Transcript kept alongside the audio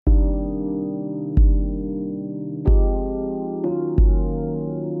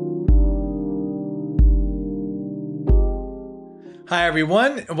Hi,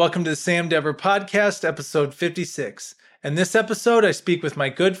 everyone, and welcome to the Sam Dever Podcast, episode 56. In this episode, I speak with my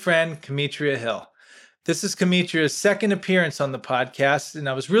good friend, Cametria Hill. This is Cametria's second appearance on the podcast, and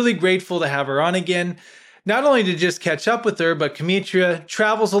I was really grateful to have her on again, not only to just catch up with her, but Cametria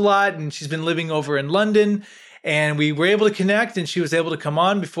travels a lot, and she's been living over in London, and we were able to connect, and she was able to come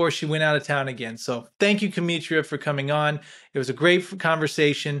on before she went out of town again. So thank you, Cametria, for coming on. It was a great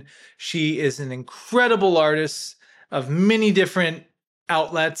conversation. She is an incredible artist of many different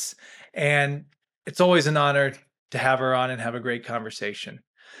outlets, and it's always an honor to have her on and have a great conversation.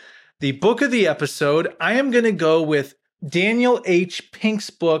 The book of the episode, I am going to go with Daniel H. Pink's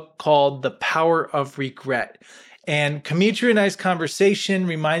book called The Power of Regret. And Cametria and I's conversation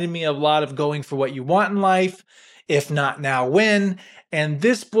reminded me a lot of going for what you want in life, if not now, when. And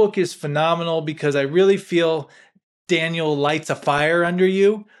this book is phenomenal because I really feel Daniel lights a fire under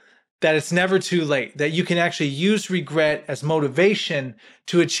you, that it's never too late, that you can actually use regret as motivation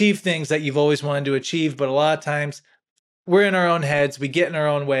to achieve things that you've always wanted to achieve. But a lot of times we're in our own heads, we get in our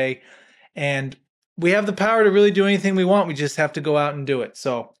own way, and we have the power to really do anything we want. We just have to go out and do it.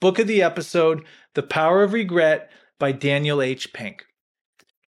 So, book of the episode, The Power of Regret by Daniel H. Pink.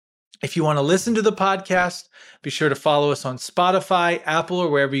 If you want to listen to the podcast, be sure to follow us on Spotify, Apple,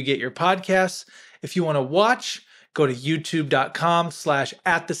 or wherever you get your podcasts. If you want to watch, go to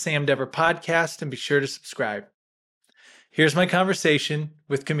youtube.com/@thesamdeverpodcast and be sure to subscribe. Here's my conversation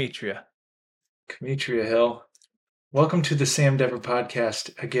with Cametria. Cametria Hill, welcome to the Sam Dever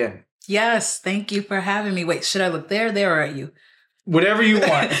Podcast again. Yes, thank you for having me. Wait, should I look there, or at you? Whatever you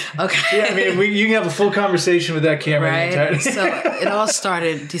want. Okay. Yeah, I mean, you can have a full conversation with that camera. Right. So it all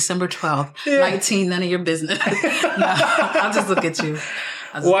started December 12th, 19, none of your business. No, I'll just look at you.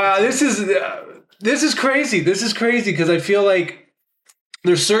 Wow, this is crazy. This is crazy because I feel like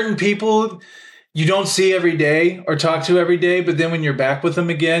there's certain people you don't see every day or talk to every day, but then when you're back with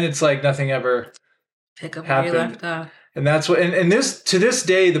them again, it's like nothing ever pick up happened. where you left off. And that's what, and this, to this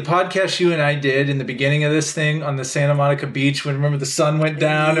day, the podcast you and I did in the beginning of this thing on the Santa Monica beach, when remember the sun went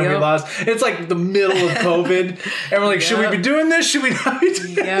down and we lost, it's like the middle of COVID. And we're like, should we be doing this? Should we not be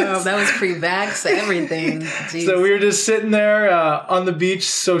doing this? Yeah, that was pre-vax, everything. Jeez. So we were just sitting there on the beach,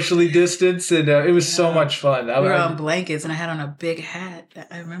 socially distanced, and it was so much fun. We were on blankets and I had on a big hat.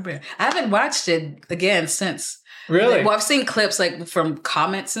 I remember. I haven't watched it again since. Really? Well, I've seen clips like from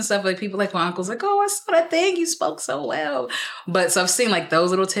comments and stuff, like people like my uncle's like, oh, I saw that thing. You spoke so well. But so I've seen like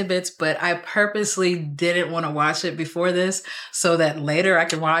those little tidbits, but I purposely didn't want to watch it before this so that later I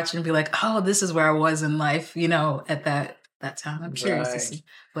could watch and be like, oh, this is where I was in life, you know, at that time. I'm curious to see.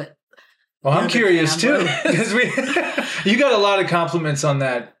 But well, I'm curious too, because you got a lot of compliments on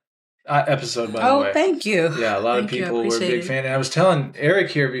that episode, by the way. Oh, thank you. Yeah, a lot of people were a big fan. And I was telling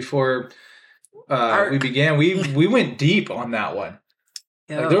Eric here before we began, we went deep on that one.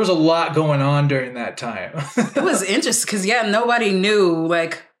 Like, there was a lot going on during that time. It was interesting because, nobody knew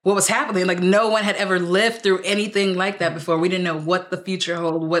like what was happening. Like no one had ever lived through anything like that before. We didn't know what the future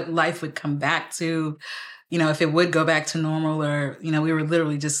held, what life would come back to, you know, if it would go back to normal or, you know, we were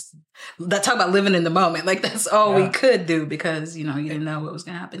literally just talk about living in the moment. Like that's all we could do because, you know, you didn't know what was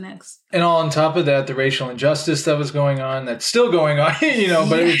going to happen next. And all on top of that, the racial injustice that was going on, that's still going on, you know,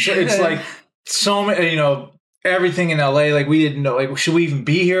 but it's like, so many, you know, everything in LA, like we didn't know, like, should we even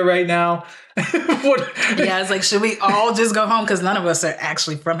be here right now? It's like, should we all just go home? Because none of us are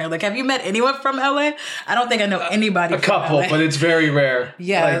actually from here. Like, have you met anyone from LA? I don't think I know anybody. A couple, LA. but it's very rare.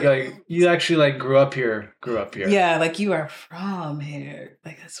 Yeah. Like you actually like grew up here. Yeah. Like you are from here.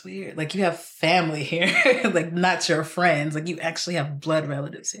 Like, that's weird. Like you have family here, like not your friends. Like you actually have blood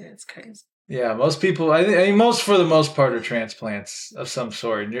relatives here. It's crazy. Yeah, most people, I think for the most part, are transplants of some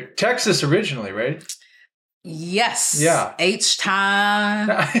sort. You're Texas originally, right? Yes. Yeah. H-Town.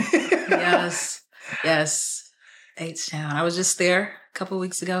 Yes. H-Town. I was just there a couple of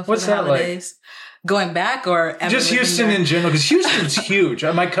weeks ago for the holidays. Like? Going back or ever just Houston in general? Because Houston's huge.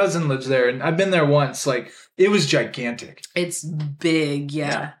 My cousin lives there, and I've been there once. Like, it was gigantic. It's big,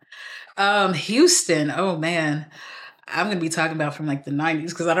 yeah. Houston, oh man. I'm going to be talking about from like the 90s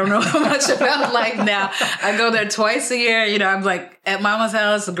because I don't know much about life now. I go there twice a year. You know, I'm like at mama's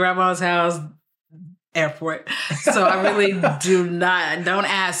house, grandma's house, airport. So I really don't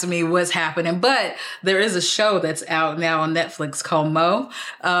ask me what's happening. But there is a show that's out now on Netflix called Mo.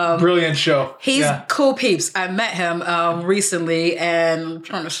 Brilliant show. He's cool peeps. I met him recently and I'm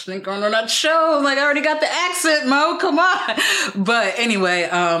trying to sneak on that show. Like I already got the accent, Mo, come on. But anyway,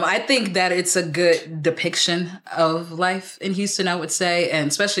 I think that it's a good depiction of life in Houston, I would say. And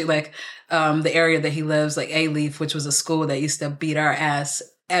especially like the area that he lives, like A-Leaf, which was a school that used to beat our ass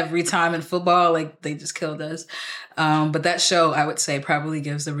every time in football. Like they just killed us. But that show, I would say, probably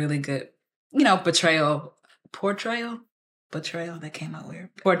gives a really good, portrayal. That came out weird.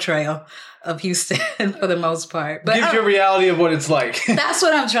 Portrayal of Houston for the most part. But gives you a reality of what it's like. That's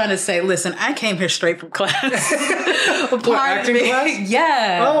what I'm trying to say. Listen, I came here straight from class. Acting class?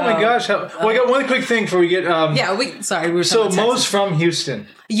 Yeah. Oh my gosh. I got one quick thing before we get. We were so Mo's from Houston.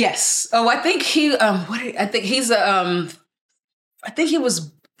 Yes. Oh, I think he. I think he was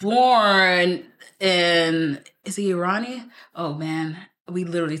born in. Is he Iranian? Oh man. We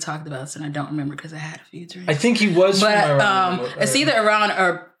literally talked about this, and I don't remember because I had a few drinks. I think he was from Iran. It's either Iran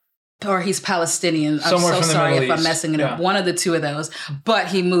or he's Palestinian. Somewhere I'm so from the sorry Middle if I'm East. messing it up. One of the two of those. But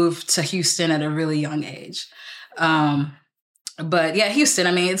he moved to Houston at a really young age. But yeah, Houston,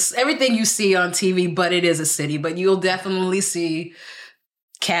 I mean, it's everything you see on TV, but it is a city. But you'll definitely see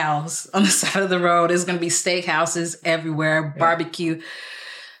cows on the side of the road. There's going to be steakhouses everywhere, barbecue.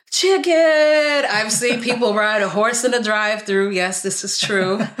 Chicken. I've seen people ride a horse in a drive-through. Yes, this is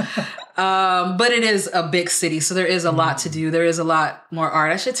true. But it is a big city, so there is a lot to do. There is a lot more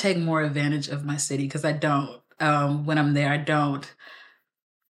art. I should take more advantage of my city because I don't. When I'm there, I don't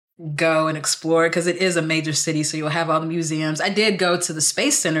go and explore because it is a major city, so you'll have all the museums. I did go to the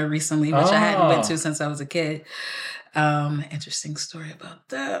Space Center recently, which I hadn't been to since I was a kid. Interesting story about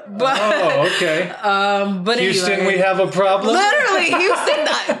that. But, okay. But Houston, anyway, we have a problem. Literally, Houston.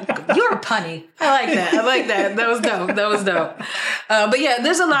 You're punny. I like that. That was dope. But yeah,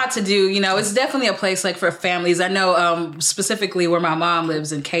 there's a lot to do. It's definitely a place like for families. I know specifically where my mom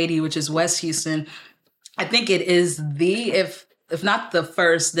lives in Katy, which is West Houston. I think it is if not the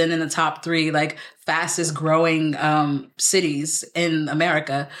first, then in the top 3, like fastest growing cities in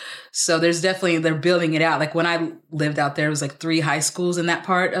America. So they're building it out. Like when I lived out there, it was like 3 high schools in that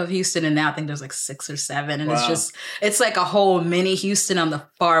part of Houston. And now I think there's like 6 or 7. And it's like a whole mini Houston on the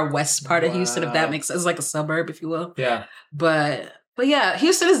far west part of Houston, if that makes sense. It's like a suburb, if you will. Yeah. But yeah,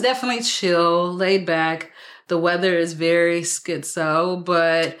 Houston is definitely chill, laid back. The weather is very schizo,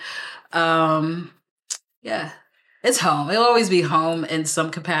 but yeah. It's home. It'll always be home in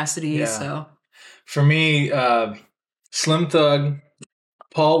some capacity. Yeah. So, for me, Slim Thug,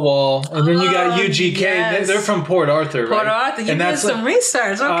 Paul Wall, and then you got UGK. Yes. They're from Port Arthur, right? Port Arthur. You did some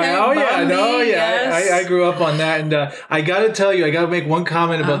research. Okay. Yes. I grew up on that, and I got to tell you, I got to make one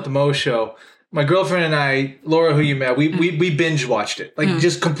comment about the Mo Show. My girlfriend and I, Laura, who you met, we binge watched it,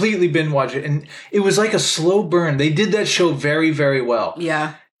 just completely binge watched it, and it was like a slow burn. They did that show very, very well.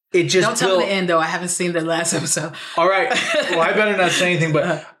 Yeah. It just don't tell me the end though. I haven't seen the last episode. All right. Well, I better not say anything.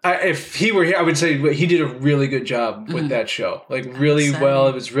 But if he were here, I would say he did a really good job with that show. Like really well.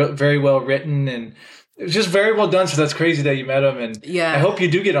 It was very well written, and it was just very well done. So that's crazy that you met him, and I hope you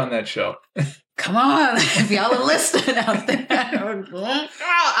do get on that show. Come on, if y'all are listening out there,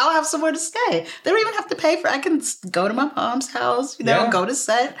 I'll have somewhere to stay. They don't even have to pay for it. I can go to my mom's house, go to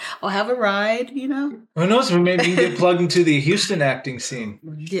set. I'll have a ride, Who knows? Maybe you can get plugged into the Houston acting scene.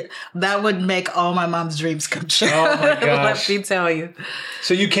 Yeah, that would make all my mom's dreams come true. Oh my gosh. Let me tell you.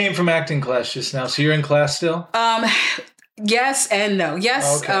 So you came from acting class just now. So you're in class still? Yes and no.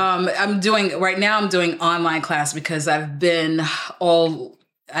 Yes. Okay. I'm doing online class because I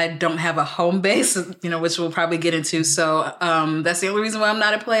don't have a home base, which we'll probably get into. So that's the only reason why I'm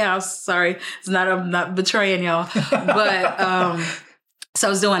not at Playhouse. Sorry. I'm not betraying y'all. But so I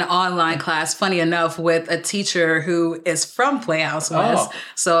was doing an online class, funny enough, with a teacher who is from Playhouse West. Oh.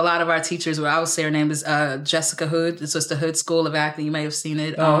 So a lot of our teachers, I would say her name is Jessica Hood. It's just the Hood School of Acting. You may have seen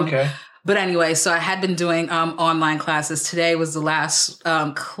it. Okay. But anyway, so I had been doing online classes. Today was the last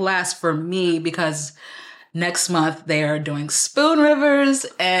class for me because next month they are doing Spoon Rivers,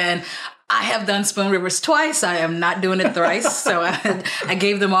 and I have done Spoon Rivers twice. I am not doing it thrice. So I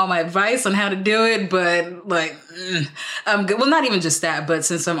gave them all my advice on how to do it, but well, not even just that, but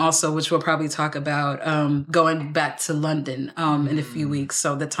since I'm also, which we'll probably talk about, going back to London in a few weeks.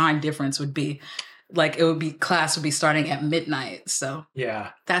 So the time difference would be class would be starting at midnight. So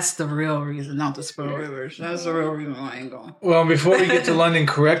yeah, that's the real reason, not the Spoon Rivers. That's the real reason why I ain't going. Well, before we get to London,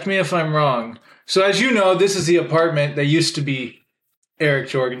 correct me if I'm wrong. So as you know, this is the apartment that used to be Eric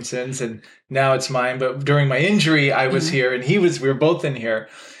Jorgensen's, and now it's mine. But during my injury, I was here, and we were both in here.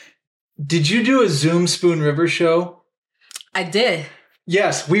 Did you do a Zoom Spoon River show? I did.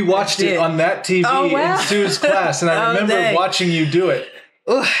 Yes, we watched it on that TV in Sue's class, and I remember watching you do it.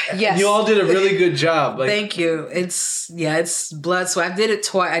 Ooh, yes. You all did a really good job. Thank you. It's blood. So I did it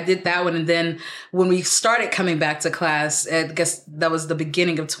twice. I did that one. And then when we started coming back to class, I guess that was the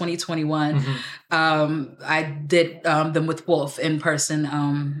beginning of 2021. I did them with Wolf in person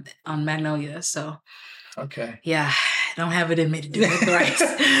on Magnolia. So okay. Yeah, don't have it in me to do it thrice.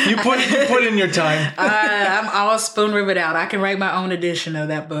 you put in your time. I'm all spoon rivered out. I can write my own edition of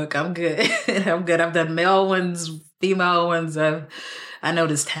that book. I'm good. I'm good. I've done male ones, female ones. I know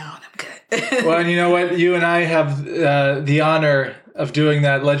this town. I'm good. Well, and you know what? You and I have the honor of doing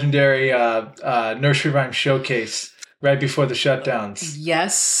that legendary nursery rhyme showcase right before the shutdowns.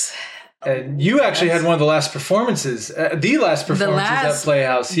 Yes. And you actually had one of the last performances, at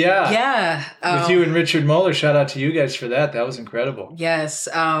Playhouse. Yeah. Yeah. With you and Richard Moeller. Shout out to you guys for that. That was incredible. Yes.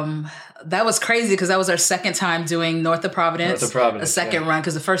 That was crazy because that was our second time doing North of Providence. A second run,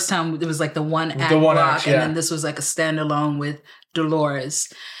 because the first time it was like the one act block, and then this was like a standalone with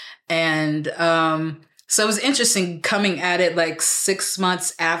Dolores. And so it was interesting coming at it like 6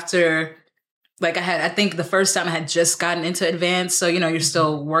 months after. Like I think the first time I had just gotten into advanced. So, you're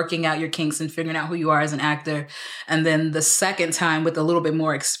still working out your kinks and figuring out who you are as an actor. And then the second time with a little bit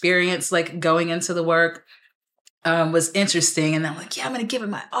more experience, like going into the work, was interesting. And I'm like, yeah, I'm going to give it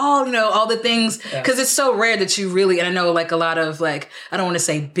my all, all the things. Because it's so rare that you really, and I know like a lot of like, I don't want to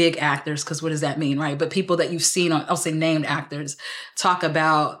say big actors, because what does that mean, right? But people that you've seen on, I'll say named actors, talk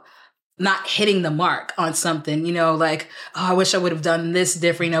about not hitting the mark on something, like, oh, I wish I would have done this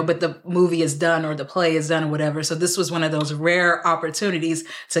different, but the movie is done or the play is done or whatever. So this was one of those rare opportunities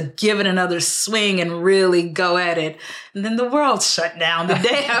to give it another swing and really go at it. And then the world shut down the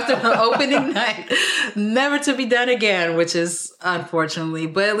day after the opening night, never to be done again, which is unfortunately,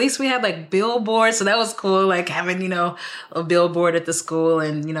 but at least we had like billboards. So that was cool. Like having, a billboard at the school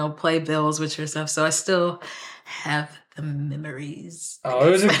and, play bills with your stuff. So I still have the memories. Oh,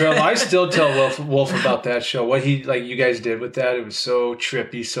 it was incredible. I still tell Wolf about that show. What you guys did with that. It was so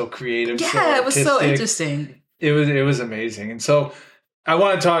trippy, so creative. Yeah, it was so interesting. It was amazing. And so I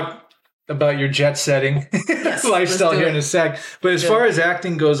want to talk about your jet setting lifestyle here in a sec. But as far as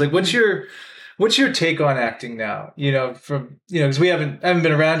acting goes, like what's your take on acting now? Because we haven't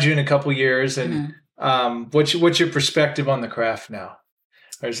been around you in a couple years, and what's your perspective on the craft now?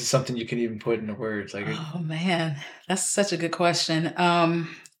 Or is it something you can even put into words? Like, oh man, that's such a good question.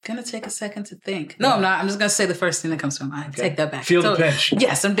 Gonna take a second to think. No, I'm not. I'm just gonna say the first thing that comes to my mind. Okay. Take that back. Feel the pinch.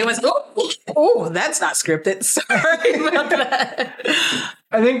 Yes, I'm doing. Oh, that's not scripted. Sorry about that.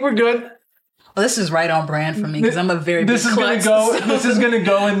 I think we're good. Well, this is right on brand for me because I'm a very this big is klutz, gonna go. This is gonna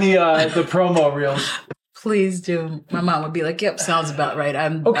go in the promo reels. Please do. My mom would be like, "Yep, sounds about right." I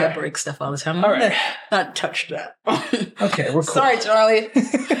break stuff all the time. I'm not touch that. Okay, we're cool. Sorry, Charlie.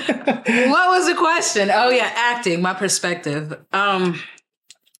 What was the question? Oh yeah, acting. My perspective. I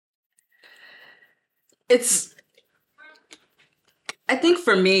think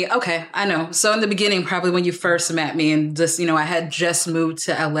for me, okay, I know. So in the beginning, probably when you first met me, and just I had just moved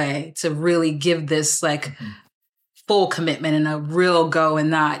to LA to really give this like. Full commitment and a real go, and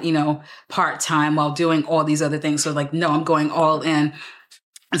not, part-time while doing all these other things. So like, no, I'm going all in.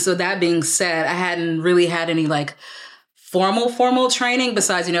 And so that being said, I hadn't really had any like formal training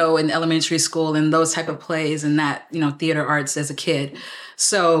besides, in elementary school and those type of plays and that, theater arts as a kid.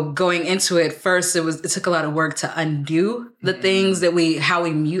 So going into it first, it took a lot of work to undo the things that how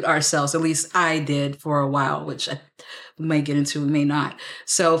we mute ourselves. At least I did for a while, which we may get into, we may not.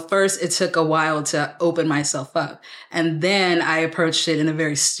 So first, it took a while to open myself up. And then I approached it in a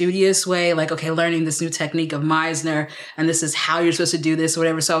very studious way, like, okay, learning this new technique of Meisner, and this is how you're supposed to do this or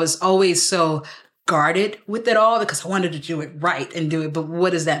whatever. So I was always so guarded with it all because I wanted to do it right and do it. But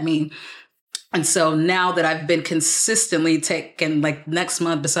what does that mean? And so now that I've been consistently taking, like next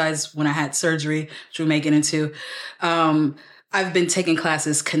month, besides when I had surgery, which we may get into, I've been taking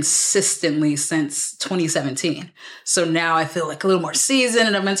classes consistently since 2017. So now I feel like a little more seasoned,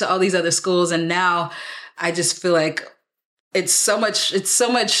 and I've been to all these other schools. And now I just feel like it's so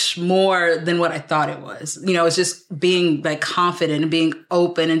much more than what I thought it was. It's just being like confident and being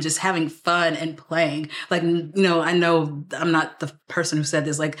open and just having fun and playing. Like, I know I'm not the person who said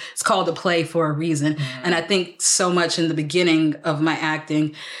this, like it's called a play for a reason. Mm-hmm. And I think so much in the beginning of my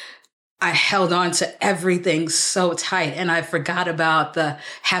acting, I held on to everything so tight, and I forgot about the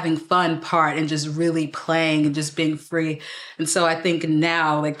having fun part and just really playing and just being free. And so I think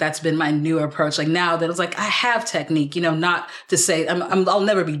now, like that's been my new approach. Like now that it's like I have technique, not to say I'll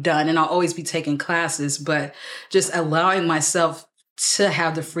never be done and I'll always be taking classes, but just allowing myself to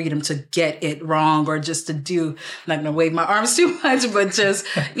have the freedom to get it wrong or just to do, I'm not going to wave my arms too much, but just,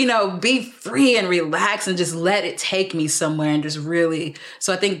 be free and relax and just let it take me somewhere and just really.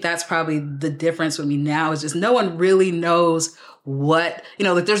 So I think that's probably the difference with me now is just no one really knows what,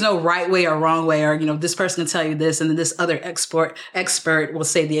 like there's no right way or wrong way, or, this person can tell you this and then this other expert will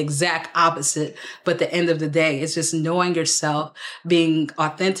say the exact opposite. But at the end of the day, it's just knowing yourself, being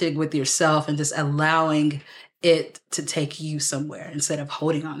authentic with yourself and just allowing it to take you somewhere instead of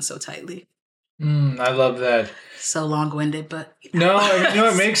holding on so tightly. I love that. So long-winded, but no,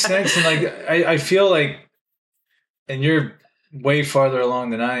 it makes sense. And like, I feel like, and you're way farther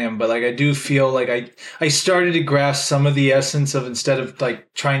along than I am, but like, I do feel like I started to grasp some of the essence of, instead of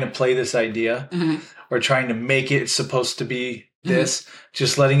like trying to play this idea or trying to make it supposed to be this,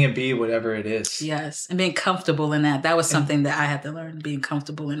 just letting it be whatever it is. Yes. And being comfortable in that. That was something that I had to learn, being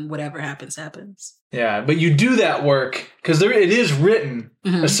comfortable in whatever happens. Yeah. But you do that work because it is written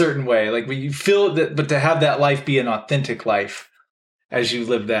a certain way. Like you feel that, but to have that life be an authentic life as you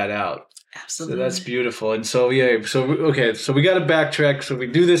live that out. Absolutely. So that's beautiful. And so, so we got to backtrack. So we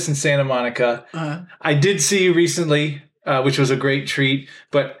do this in Santa Monica. I did see you recently, which was a great treat,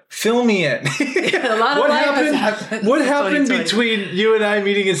 but fill me in. A lot of happened. What happened between you and I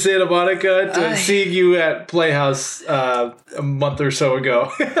meeting in Santa Monica to seeing you at Playhouse a month or so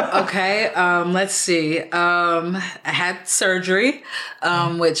ago? Okay. Let's see. I had surgery,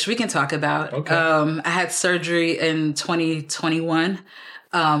 which we can talk about. Okay. I had surgery in 2021.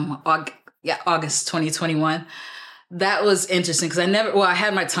 August 2021. That was interesting because I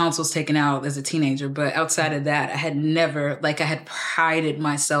had my tonsils taken out as a teenager, but outside of that, I had never, I had prided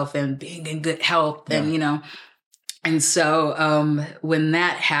myself in being in good health and, and so when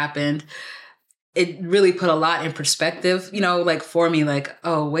that happened, it really put a lot in perspective, for me,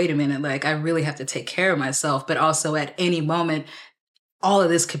 oh, wait a minute, I really have to take care of myself, but also at any moment, all of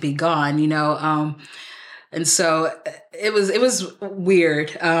this could be gone, and so it was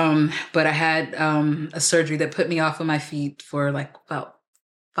weird. But I had a surgery that put me off of my feet for about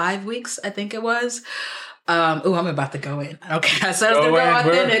 5 weeks, I think it was. I'm about to go in. Okay, so I was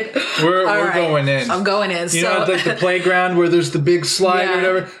authentic. We're going in. I'm going in. You know, like the playground where there's the big slide or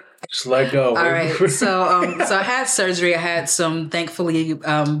whatever. Just let go. All right. So I had surgery. I had some, thankfully,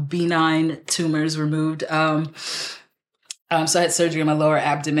 benign tumors removed. So I had surgery on my lower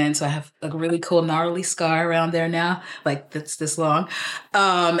abdomen. So I have a really cool gnarly scar around there now, that's this long.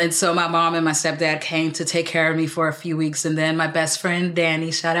 And so my mom and my stepdad came to take care of me for a few weeks. And then my best friend,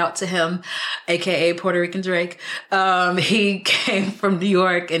 Danny, shout out to him, AKA Puerto Rican Drake. He came from New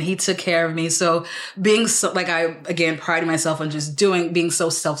York and he took care of me. So being so, I, again, prided myself on just being so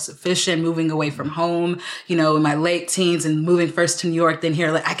self-sufficient, moving away from home, in my late teens and moving first to New York, then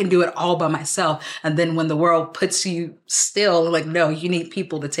here, I can do it all by myself. And then when the world puts you still, no, you need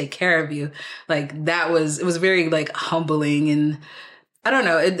people to take care of you. It was very humbling. And I don't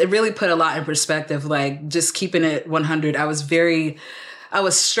know, it really put a lot in perspective, just keeping it 100. I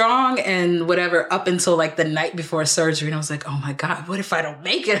was strong and whatever up until the night before surgery. And I was like, oh my God, what if I don't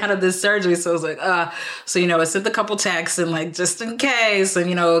make it out of this surgery? So I was like, I sent a couple texts and just in case,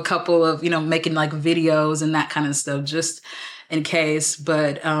 and, a couple of, making videos and that kind of stuff, just in case.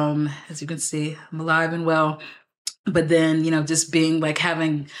 But as you can see, I'm alive and well. But then, just being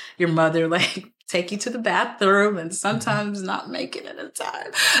having your mother take you to the bathroom and sometimes not making it in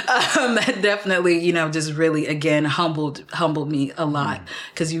time. That definitely, just really, again, humbled me a lot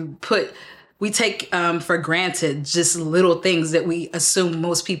because we take for granted just little things that we assume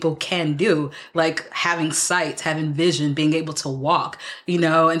most people can do, like having sight, having vision, being able to walk,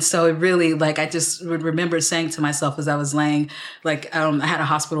 and so it really, I just would remember saying to myself as I was laying, I had a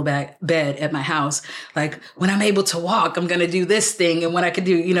hospital bed at my house, when I'm able to walk, I'm going to do this thing. And when I could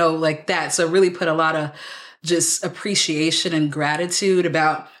do, that. So it really put a lot of just appreciation and gratitude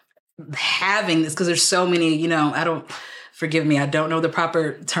about having this, because there's so many, forgive me, I don't know the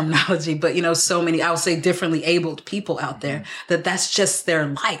proper terminology, but, so many, I would say differently abled people out there that's just their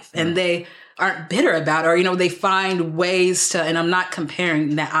life and they aren't bitter about it, or, they find ways to, and I'm not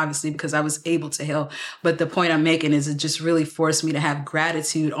comparing that obviously because I was able to heal. But the point I'm making is it just really forced me to have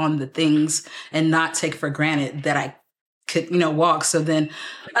gratitude on the things and not take for granted that I could, walk. So then,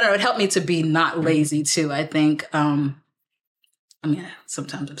 I don't know, it helped me to be not lazy too, I think.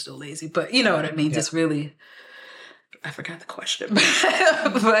 Sometimes I'm still lazy, but you know what I mean? Yeah. Just really... I forgot the question,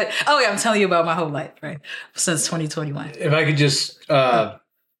 but I'm telling you about my whole life, right? Since 2021. If I could just add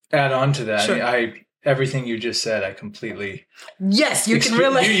on to that, sure. Everything you just said, I completely. Yes, you can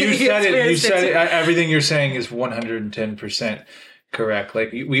relate. You said it. You said it. Everything you're saying is 110% correct.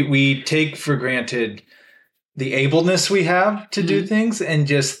 We take for granted the ableness we have to do things, and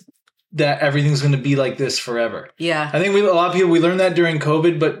just that everything's going to be like this forever. Yeah, I think a lot of people learned that during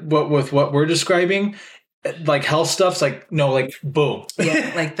COVID, but with what we're describing. Health stuff's boom.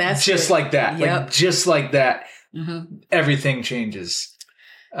 Yeah, that's just it. like that. Yep. Just like that. Everything changes.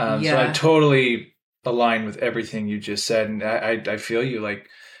 So I totally align with everything you just said. And I feel you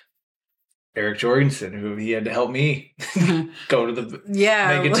Eric Jorgensen, who he had to help me go to the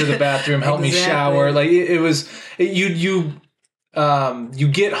Yeah. make it to the bathroom, help me shower. Like you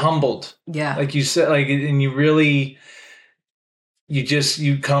get humbled. Yeah. Like you said, like, and you really,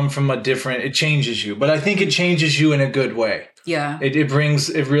 you come from it changes you, but I think it changes you in a good way. Yeah. It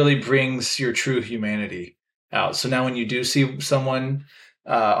really brings your true humanity out. So now when you do see someone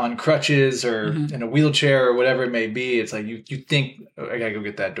on crutches or in a wheelchair or whatever it may be, it's like you think, oh, I gotta go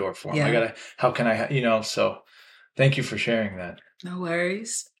get that door for him. How can I, so thank you for sharing that. No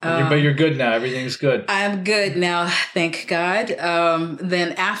worries. But you're good now. Everything's good. I'm good now. Thank God.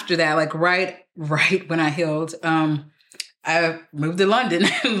 Then after that, like right when I healed, I moved to London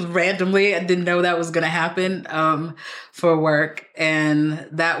randomly. I didn't know that was going to happen for work. And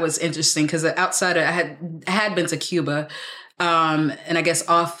that was interesting because outside of, I had been to Cuba. And I guess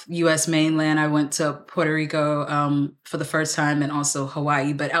off U.S. mainland, I went to Puerto Rico for the first time and also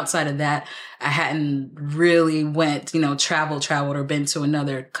Hawaii. But outside of that, I hadn't really went, traveled or been to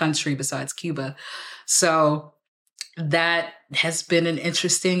another country besides Cuba. So that has been an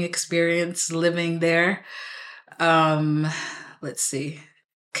interesting experience living there. Let's see.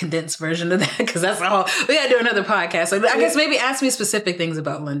 Condensed version of that, because that's all. We gotta do another podcast. So I guess maybe ask me specific things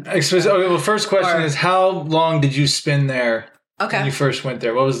about London. Okay, well, first question is, how long did you spend there when you first went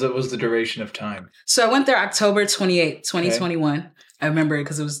there? What was the duration of time? So I went there October 28th, 2021. Okay. I remember it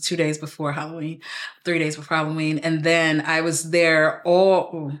because it was 2 days before Halloween, 3 days before Halloween. And then I was there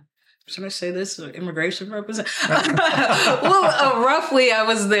should I say this? Immigration purposes? Well, roughly I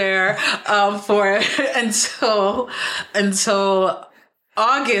was there for until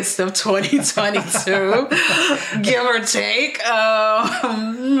August of 2022, give or take. But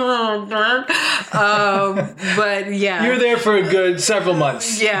yeah. You were there for a good several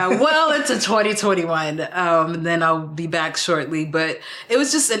months. Yeah, well into 2021. Then I'll be back shortly. But it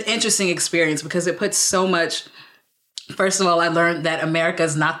was just an interesting experience because it puts so much. First of all, I learned that America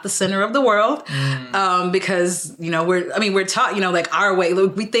is not the center of the world because, we're taught, like our way.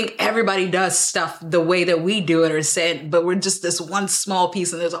 Look, we think everybody does stuff the way that we do it or say it, but we're just this one small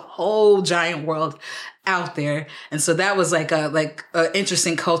piece and there's a whole giant world out there. And so that was like a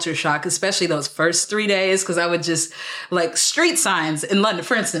interesting culture shock, especially those first 3 days. Cause I would just like street signs in London,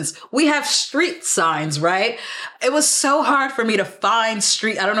 for instance, we have street signs, right? It was so hard for me to find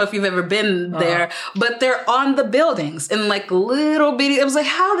I don't know if you've ever been there, but they're on the buildings in like little bitty. It was like,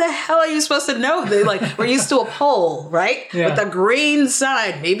 how the hell are you supposed to know? They we're used to a pole, right? Yeah. With a green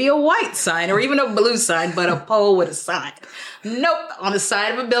sign, maybe a white sign or even a blue sign, but a pole with a sign. Nope. On the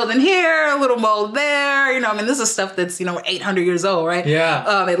side of a building here, a little mold there. This is stuff that's, 800 years old, right?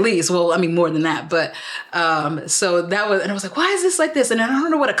 Yeah. At least. Well, more than that. But, so that was, and I was like, why is this like this? And I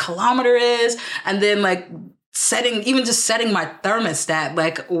don't know what a kilometer is. And then setting my thermostat,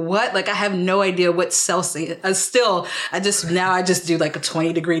 like what? Like I have no idea what Celsius. I just do like a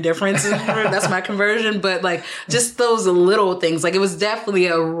 20-degree difference. That's my conversion. But just those little things, it was definitely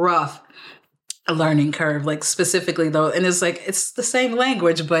a rough learning curve, specifically though. And it's the same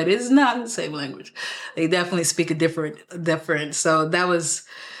language, but it's not the same language. They definitely speak a different. So that was,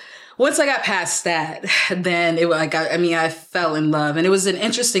 once I got past that, then I fell in love. And it was an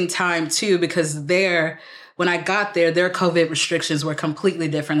interesting time too, because when I got there, their COVID restrictions were completely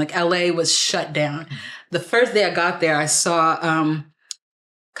different. Like LA was shut down. The first day I got there, I saw,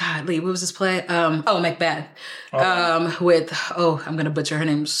 Lee, what was this play? Macbeth. With, I'm going to butcher her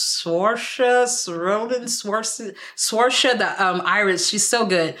name. Swarsha, the Irish. She's so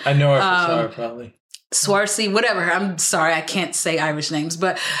good. I know her for Sarah, probably. Swarsea, whatever. I'm sorry, I can't say Irish names,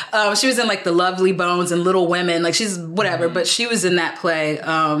 but she was in The Lovely Bones and Little Women. She's whatever, but she was in that play.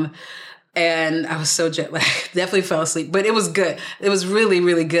 And I was so jet lagged, definitely fell asleep, but it was good. It was really,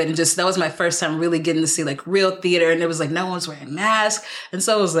 really good. And that was my first time really getting to see real theater. And it was no one's wearing masks. And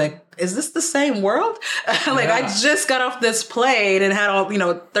so it was is this the same world? Yeah. I just got off this plane and had all,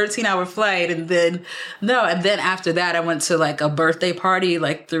 13-hour flight. And then after that, I went to a birthday party,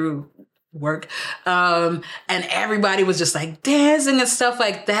 through work. And everybody was just dancing and stuff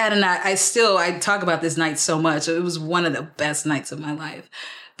like that. And I talk about this night so much. It was one of the best nights of my life.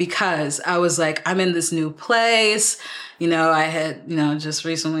 Because I was I'm in this new place. I had, just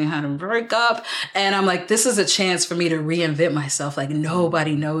recently had a breakup. And I'm this is a chance for me to reinvent myself.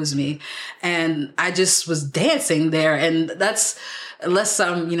 Nobody knows me. And I just was dancing there. And that's, unless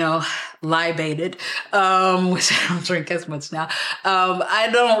I'm, libated, which I don't drink as much now. I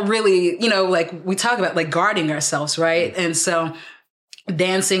don't really, we talk about guarding ourselves, right? And so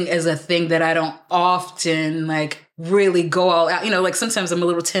dancing is a thing that I don't often really go all out. Like sometimes I'm a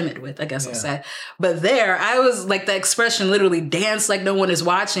little timid with, I guess I'll say. But there, I was like, the expression literally dance like no one is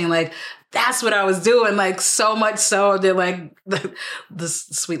watching. Like, that's what I was doing. Like, so much so that like this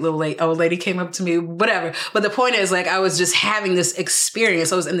sweet little old lady came up to me, whatever. But the point is, like, I was just having this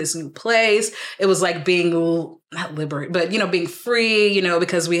experience. I was in this new place. It was like being not liberated, but, being free,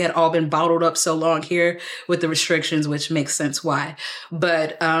 because we had all been bottled up so long here with the restrictions, which makes sense why.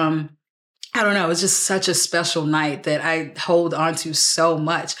 But, I don't know. It was just such a special night that I hold on to so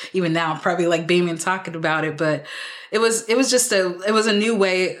much. Even now, I'm probably like beaming talking about it, but it was a new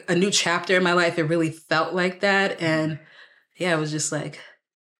way, a new chapter in my life. It really felt like that. And yeah, it was just like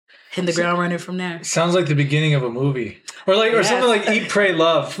hitting the ground running from there. Sounds like the beginning of a movie. Or something like Eat, Pray,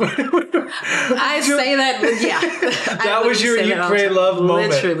 Love. I say that, yeah. That was your Eat, Pray, Love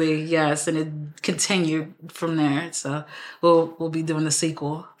moment. Literally, yes. And it continued from there. So we'll be doing the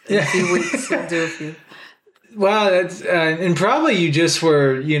sequel. In a few weeks, we'll do a few. Wow, that's and probably you just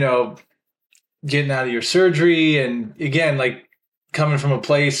were, getting out of your surgery, and again, like coming from a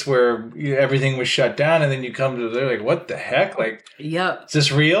place where everything was shut down, and then you come to there, like, what the heck? Like, yep, is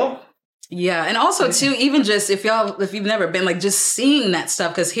this real? Yeah, and also too, even just if you've never been, like, just seeing that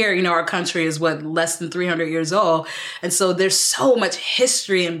stuff, because here, our country is less than 300 years old, and so there's so much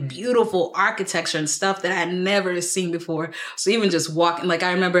history and beautiful architecture and stuff that I had never seen before. So even just walking, like,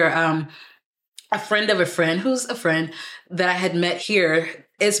 I remember a friend of a friend who's a friend that I had met here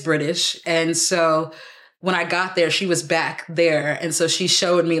is British, and so when I got there, she was back there, and so she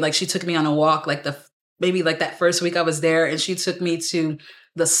showed me, like, she took me on a walk, like maybe that first week I was there, and she took me to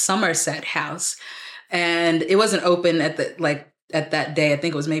the Somerset House, and it wasn't open at that day. I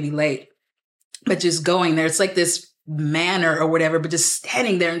think it was maybe late, but just going there, it's like this manor or whatever, but just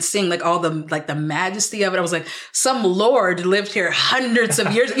standing there and seeing like all the majesty of it. I was like, some lord lived here hundreds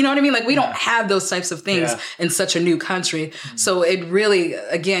of years. You know what I mean? Like, we don't have those types of things in such a new country. Mm-hmm. So it really,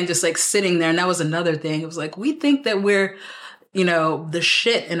 again, just like sitting there. And that was another thing. It was like, we think that we're, the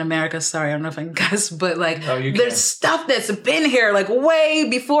shit in America. Sorry, I don't know if I can cuss, but like, there's stuff that's been here like way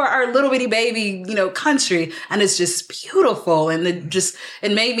before our little bitty baby, country. And it's just beautiful. And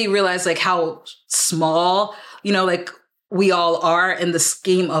it made me realize like how small, like we all are in the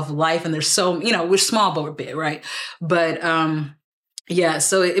scheme of life. And there's so, we're small, but we're big, right? But, yeah,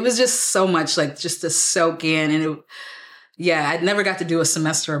 so it was just so much like just to soak in. And I'd never got to do a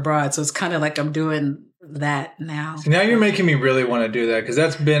semester abroad. So it's kind of like I'm doing that now. So now you're making me really want to do that, because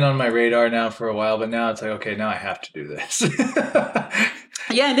that's been on my radar now for a while, but now it's like, okay, now I have to do this.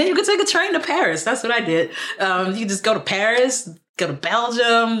 Yeah, and then you could take a train to Paris. That's what I did. You just go to Paris, go to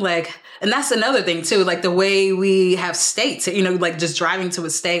Belgium, like, and that's another thing too, like the way we have states, like just driving to a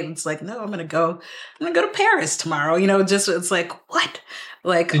state, it's like, no, I'm gonna go to Paris tomorrow, just, it's like, what?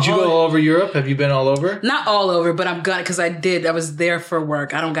 Like, did you go all over Europe? Have you been all over? Not all over, but I'm gonna, because I was there for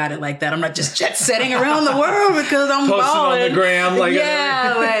work. I don't got it like that. I'm not just jet setting around the world because I'm posting balling on the gram.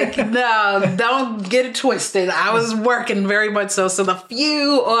 Like, no, don't get it twisted. I was working very much so. So the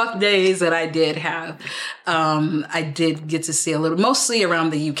few off days that I did have, I did get to see a little, mostly around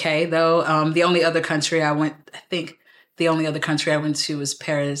the UK though. The only other country I went to was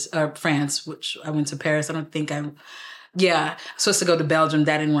Paris, or France, which I went to Paris. I don't think I'm supposed to go to Belgium.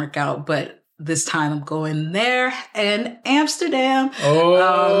 That didn't work out, but this time I'm going there and Amsterdam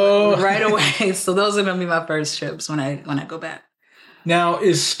right away. So those are going to be my first trips when I go back. Now,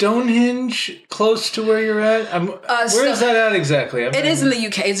 is Stonehenge close to where you're at? Where is that at exactly? It is in the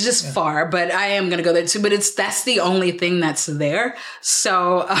UK. It's just far, but I am going to go there too. But that's the only thing that's there.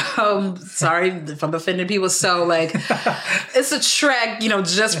 So, sorry if I'm offending people. So, like, it's a trek,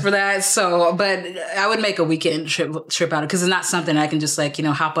 just for that. So, but I would make a weekend trip out of it, because it's not something I can just like,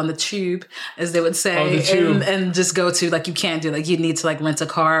 hop on the tube, as they would say, and just go to. Like, you can't do, like, you need to like rent a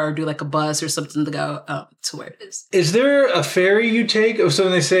car or do like a bus or something to go to where it is. Is there a ferry you take? So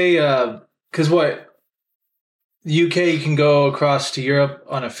when they say, because UK, you can go across to Europe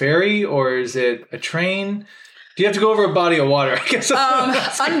on a ferry, or is it a train? Do you have to go over a body of water? I guess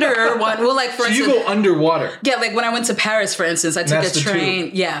under one. Well, like, for instance, you go underwater. Yeah, like when I went to Paris, for instance, I took a train.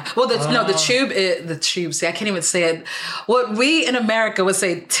 Tube. Yeah. Well, the tube. See, I can't even say it. What we in America would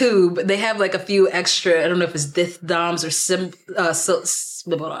say tube. They have like a few extra. I don't know if it's diphthongs or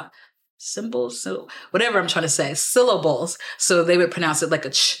symbols, so whatever I'm trying to say, syllables. So they would pronounce it like a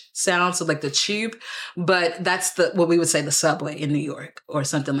ch sound, so like the tube. But that's what we would say the subway in New York or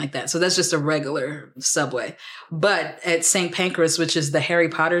something like that. So that's just a regular subway. But at St. Pancras, which is the Harry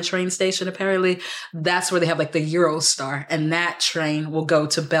Potter train station, apparently, that's where they have like the Eurostar, and that train will go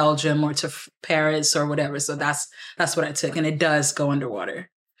to Belgium or to Paris or whatever. So that's what I took, and it does go underwater.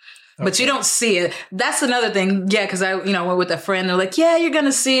 But you don't see it. That's another thing. Yeah, because I, went with a friend. They're like, yeah, you're going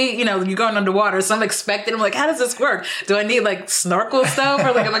to see, you're going underwater. So I'm expecting. I'm like, how does this work? Do I need like snorkel stuff?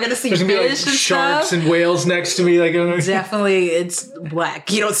 Or like, am I going to see fish like and sharks stuff? and whales next to me? Like, definitely, it's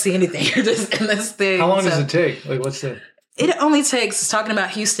black. You don't see anything. You're just in this thing. How long does it take? Like, what's the... It only takes, talking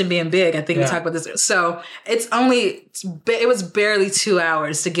about Houston being big, I think we talked about this. So it was barely 2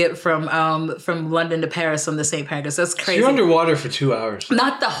 hours to get from London to Paris on the St. Pancras. That's crazy. So you're underwater for 2 hours.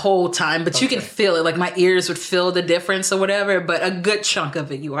 Not the whole time, but you can feel it. Like my ears would feel the difference or whatever, but a good chunk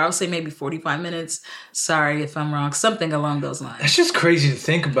of it you are. I would say maybe 45 minutes. Sorry if I'm wrong. Something along those lines. It's just crazy to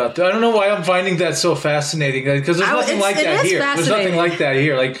think about. I don't know why I'm finding that so fascinating. Because there's nothing like that here. There's nothing like that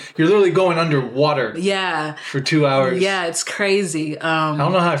here. Like you're literally going underwater. Yeah. For 2 hours. Yeah, it's crazy. I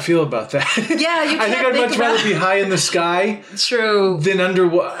don't know how I feel about that. Yeah, you can't I think I'd much rather be high in the sky. True. Than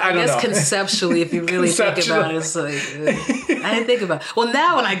underwater. I don't know. I guess conceptually, if you really think about it, it's like, I didn't think about it. Well,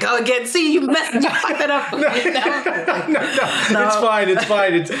 now when I go again, see, you fucked that up. No. It's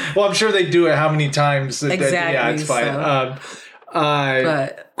fine. Well, I'm sure they do it how many times. Exactly. Yeah, it's fine.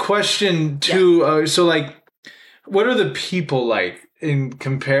 So. Question two. So, like, what are the people like in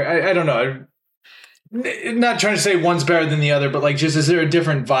compare? I don't know. I'm not trying to say one's better than the other, but like, just is there a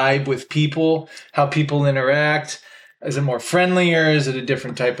different vibe with people? How people interact? Is it more friendly or is it a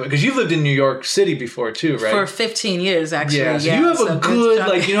different type of... Because you've lived in New York City before too, right? For 15 years, actually. Yeah, so you have a good,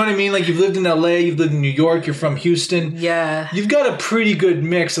 like, you know what I mean? Like, you've lived in LA, you've lived in New York, you're from Houston. Yeah. You've got a pretty good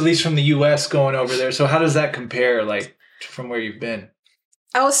mix, at least from the U.S. going over there. So how does that compare, like, from where you've been?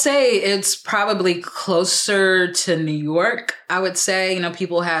 I would say it's probably closer to New York. I would say,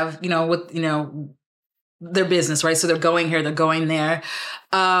 people have, their business, right? So they're going here, they're going there.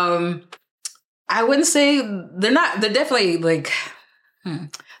 I wouldn't say they're definitely like, they're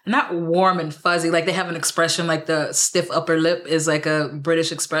not warm and fuzzy. Like they have an expression like the stiff upper lip is like a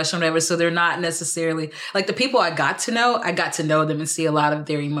British expression, whatever. So they're not necessarily like the people I got to know them and see a lot of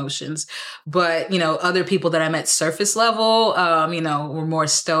their emotions. But, other people that I met surface level, were more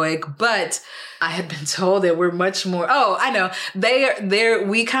stoic, but I had been told that we're much more, I know,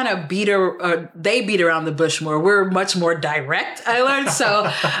 we kind of they beat around the bush more. We're much more direct, I learned. So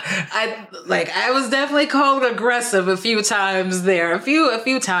I was definitely called aggressive a few times there, a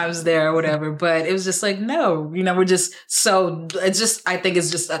few times there or whatever, but it was just like, no, we're just I think it's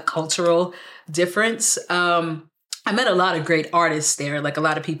just a cultural difference. I met a lot of great artists there, like a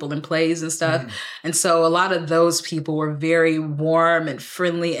lot of people in plays and stuff. Mm. And so a lot of those people were very warm and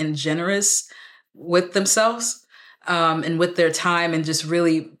friendly and generous with themselves and with their time and just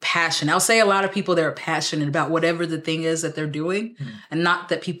really passionate. I'll say a lot of people that are passionate about whatever the thing is that they're doing. Mm. And not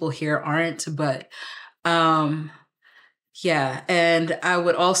that people here aren't, but yeah. And I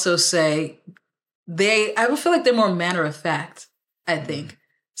would also say I would feel like they're more matter of fact, I think.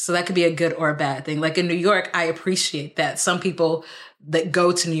 So that could be a good or a bad thing. Like in New York, I appreciate that. Some people that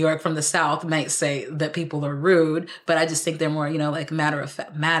go to New York from the South might say that people are rude, but I just think they're more, like matter of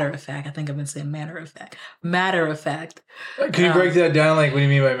fact. I think I've been saying matter of fact. Can you break that down? Like, what do you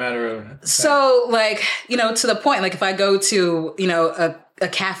mean by matter of fact? So like, to the point, like if I go to, a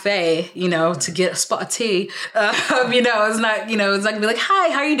cafe, to get a spot of tea, it's not gonna be like, hi,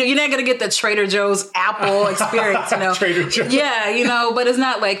 how are you doing? You're not gonna get the Trader Joe's apple experience, Trader Joe. Yeah, but it's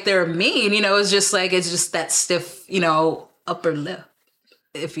not like they're mean, it's just that stiff, upper lip,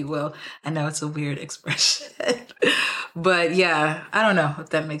 if you will. I know it's a weird expression, but yeah, I don't know if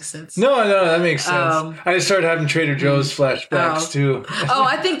that makes sense. No, that makes sense. I just started having Trader Joe's flashbacks too.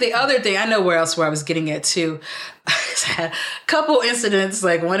 I think the other thing, I know where I was getting at too. I had a couple incidents,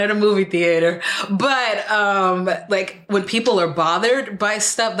 like one at a movie theater, but like when people are bothered by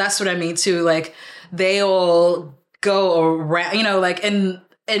stuff, that's what I mean too. Like they'll go around,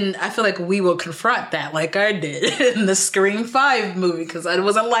 and I feel like we will confront that like I did in the Scream 5 movie because I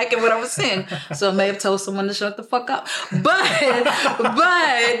wasn't liking what I was seeing. So I may have told someone to shut the fuck up. But how did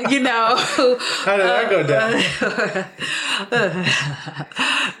that go down?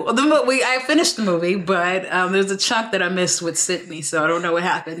 I finished the movie, but there's a chunk that I missed with Sydney, so I don't know what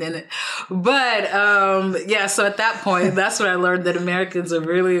happened in it. But so at that point, that's when I learned that Americans are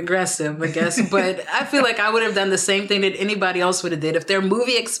really aggressive, I guess. But I feel like I would have done the same thing that anybody else would have did if their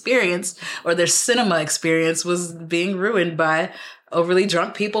movie experience or their cinema experience was being ruined by overly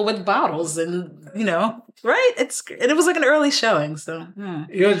drunk people with bottles and right, it was like an early showing, so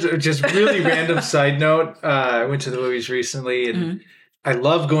just really random side note, I went to the movies recently and I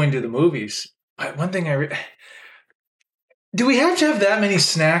love going to the movies. One thing do we have to have that many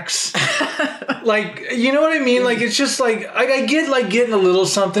snacks? Like, you know what I mean? Like, it's just like I get like getting a little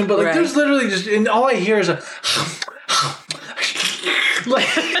something, but like there's literally just, and all I hear is like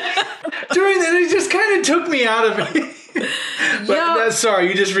during that, it just kind of took me out of it. But sorry,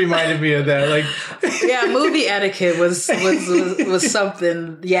 you just reminded me of that. Like, yeah, movie etiquette was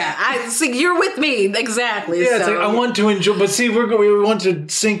something. Yeah, I see. You're with me exactly. Yeah, it's like I want to enjoy, but see, we want to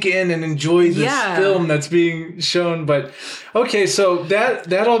sink in and enjoy this film that's being shown. But okay, so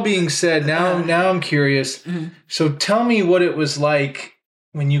that all being said, now I'm curious. Mm-hmm. So tell me what it was like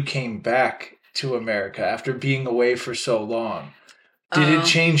when you came back to America after being away for so long. Did it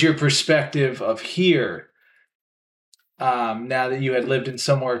change your perspective of here? Now that you had lived in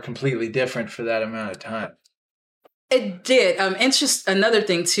somewhere completely different for that amount of time. It did. Another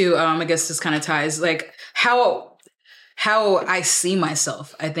thing too, I guess this kind of ties, like how I see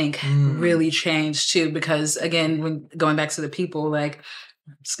myself, I think really changed too, because again, when going back to the people, like,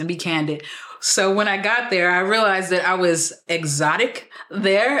 I'm just gonna be candid. So when I got there, I realized that I was exotic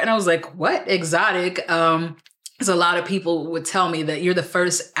there. And I was like, what? Exotic? Because a lot of people would tell me that you're the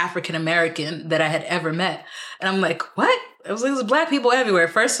first African-American that I had ever met. And I'm like, what? It was Black people everywhere.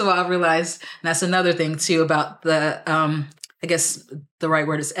 First of all, I realized, and that's another thing too about the, I guess the right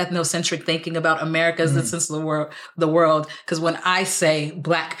word is ethnocentric thinking about America as the sense of the world. Because when I say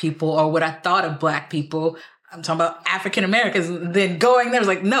Black people or what I thought of Black people, I'm talking about African Americans. Then going there was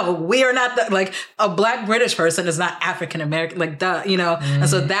like, no, we are not like a Black British person is not African American. Like, duh, you know. And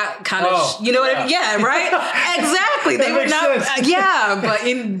so that kind of, you know what I mean? Yeah, right. Exactly. They were not. Yeah,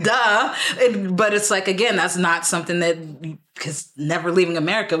 but but it's like, again, that's not something that, because never leaving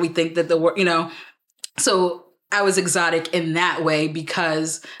America, we think that the world, you know. So I was exotic in that way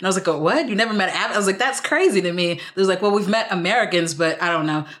because, and I was like, oh, what? You never met I was like, that's crazy to me. There's like, well, we've met Americans, but I don't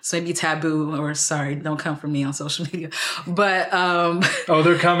know. So maybe taboo, or sorry, don't come for me on social media. But, oh,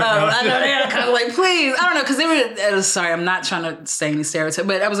 they're coming. I know they're kind of like, please, I don't know. Cause they were, sorry, I'm not trying to say any stereotype,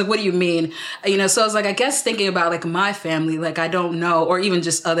 but I was like, what do you mean? You know, so I was like, I guess thinking about like my family, like, I don't know, or even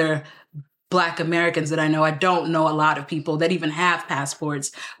just other Black Americans that I know. I don't know a lot of people that even have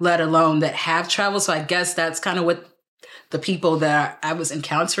passports, let alone that have traveled. So I guess that's kind of what the people that I was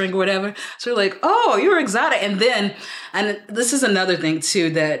encountering or whatever. So like, oh, you're exotic. And then, and this is another thing too,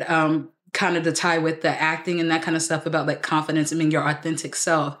 that kind of to tie with the acting and that kind of stuff about like confidence. I mean, your authentic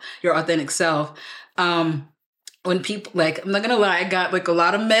self. When people, like, I'm not gonna lie, I got like a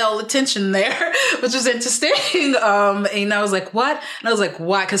lot of male attention there, which was interesting. And I was like, what? And I was like,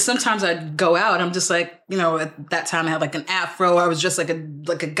 why? Because sometimes I'd go out, I'm just like, you know, at that time I had like an afro, I was just like a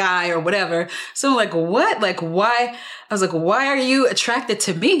guy or whatever. So I'm like, what? Like, why? I was like, why are you attracted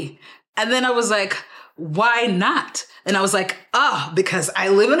to me? And then I was like, why not? And I was like, because I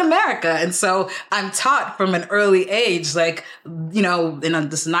live in America. And so I'm taught from an early age, like, you know,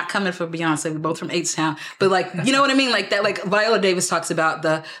 and this is not coming from Beyonce, we're both from H-Town, but like, you know what I mean? Like that, like Viola Davis talks about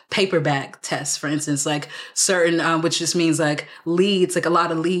the paper bag test, for instance, like certain, which just means like leads, like a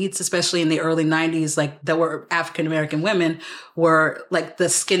lot of leads, especially in the early 90s, like that were African-American women were like the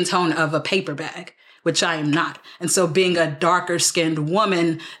skin tone of a paper bag, which I am not. And so being a darker skinned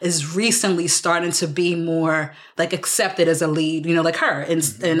woman is recently starting to be more like accepted as a lead, you know, like her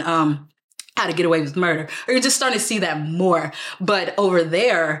in How to Get Away with Murder. Or you're just starting to see that more. But over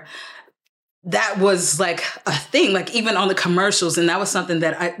there, that was like a thing, like even on the commercials. And that was something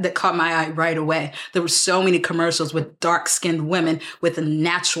that caught my eye right away. There were so many commercials with dark skinned women with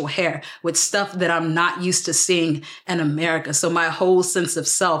natural hair, with stuff that I'm not used to seeing in America. So my whole sense of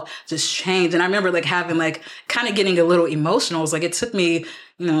self just changed. And I remember like having like kind of getting a little emotional. It was like, it took me,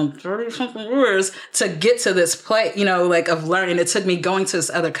 you know, 30 something years to get to this place, you know, like of learning. It took me going to this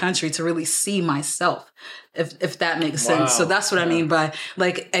other country to really see myself. If that makes sense. So that's what I mean by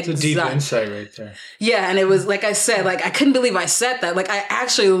like it's a deep insight right there. Yeah, and it was like I said, like I couldn't believe I said that. Like I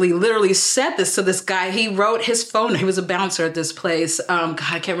actually literally said this to this guy. He wrote his phone. He was a bouncer at this place. God,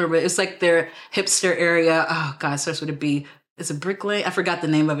 I can't remember. It's like their hipster area. Oh God, starts with a B. It's a Brick Lane. I forgot the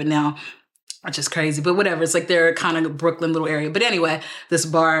name of it now, which is crazy. But whatever. It's like their kind of Brooklyn little area. But anyway, this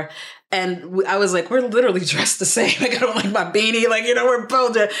bar. And I was like, we're literally dressed the same. Like, I don't like my beanie. Like, you know, we're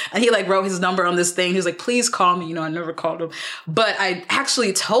both. And he like wrote his number on this thing. He was like, please call me. You know, I never called him. But I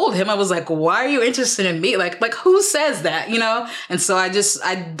actually told him, I was like, why are you interested in me? Like who says that, you know? And so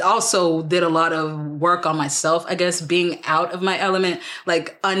I also did a lot of work on myself, I guess, being out of my element,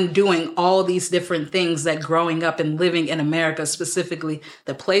 like undoing all these different things that growing up and living in America, specifically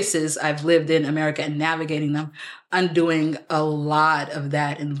the places I've lived in America and navigating them, undoing a lot of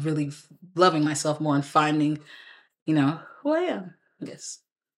that and really loving myself more and finding, you know, who I am. Yes.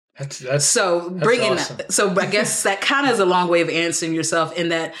 That's so bringing awesome. that. So I guess that kind of is a long way of answering yourself in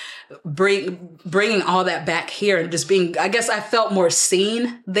that bringing all that back here and just being, I guess I felt more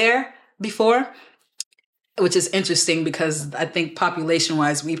seen there before. which is interesting because I think population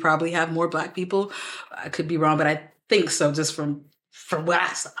wise, we probably have more Black people. I could be wrong, but I think so just from what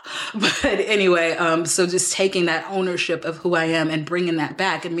I saw. But anyway, so just taking that ownership of who I am and bringing that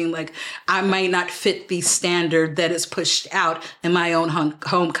back and being like, I might not fit the standard that is pushed out in my own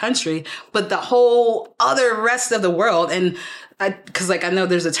home country, but the whole other rest of the world. And because like I know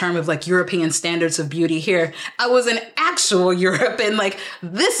there's a term of like European standards of beauty here. I was in actual Europe, and like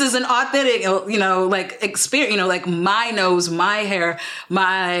this is an authentic, like experience. Like my nose, my hair,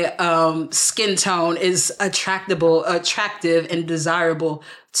 my skin tone is attractive, and desirable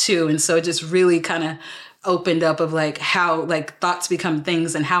too. And so it just really kind of opened up of like how like thoughts become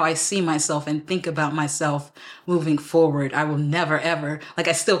things and how I see myself and think about myself moving forward. I will never ever, like,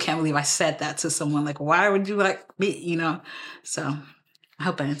 I still can't believe I said that to someone. Like, why would you like me? So I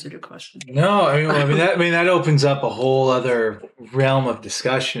hope I answered your question. No, that opens up a whole other realm of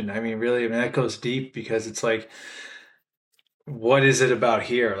discussion. Really, that goes deep, because it's like, what is it about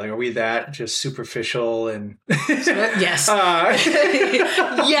here? Like, are we that just superficial and yes,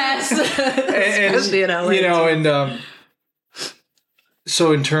 yes, especially in LA,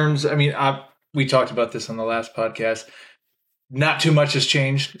 so in terms, we talked about this on the last podcast. Not too much has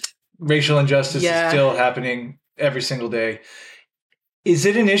changed. Racial injustice is still happening every single day. Is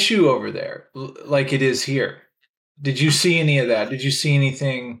it an issue over there like it is here? Did you see any of that? Did you see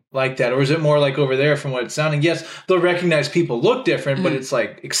anything like that? Or is it more like over there from what it's sounding? Yes, they'll recognize people look different, but it's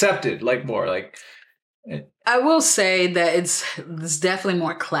like accepted, like more like. I will say that it's definitely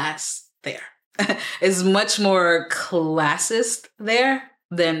more class there. It's much more classist there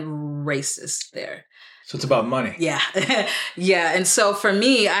than racist there. So it's about money. Yeah. Yeah. And so for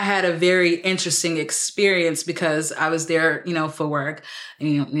me, I had a very interesting experience because I was there, for work.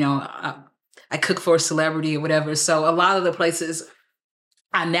 And, I cook for a celebrity or whatever. So a lot of the places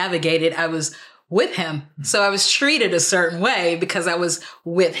I navigated, I was with him. So I was treated a certain way because I was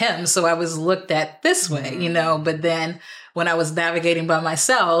with him. So I was looked at this way, but then when I was navigating by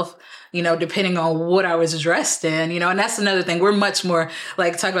myself, depending on what I was dressed in, and that's another thing. We're much more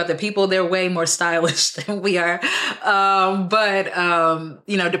like, talk about the people, they're way more stylish than we are. But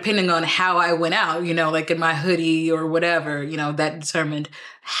depending on how I went out, like in my hoodie or whatever, that determined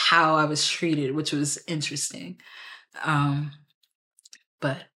how I was treated, which was interesting.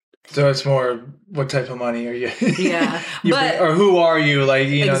 But so it's more, what type of money are you? Yeah. Or who are you? Like,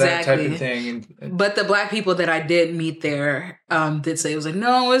 exactly. That type of thing. But the Black people that I did meet there did say, it was like,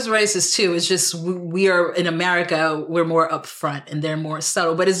 no, it's racist too. It's just, we are in America, we're more upfront and they're more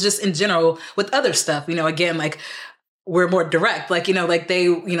subtle. But it's just in general with other stuff, again, like, we're more direct, like, like they,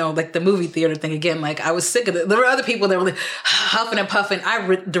 like the movie theater thing again, like I was sick of it. There were other people that were like huffing and puffing.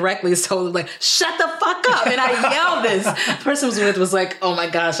 I directly told them like, shut the fuck up. And I yelled this. The person I was with was like, oh my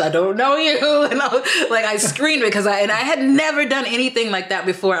gosh, I don't know you. And I screamed because I had never done anything like that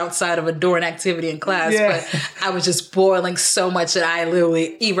before outside of a Dorn activity in class. Yeah. But I was just boiling so much that I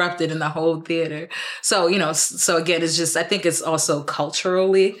literally erupted in the whole theater. So, so again, it's just, I think it's also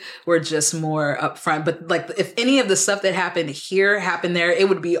culturally, we're just more upfront. But like, if any of the stuff that happened here happened there, it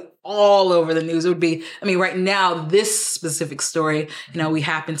would be all over the news. It would be, right now, this specific story, we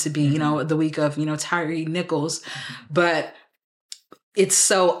happen to be, the week of, Tyree Nichols, but it's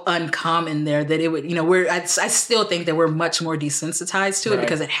so uncommon there that it would, I still think that we're much more desensitized to it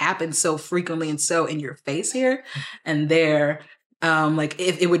because it happens so frequently and so in your face here and there. Like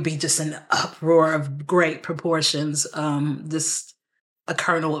it would be just an uproar of great proportions, just a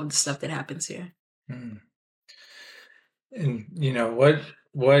kernel of the stuff that happens here. Mm. And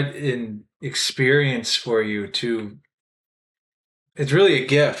what an experience for you it's really a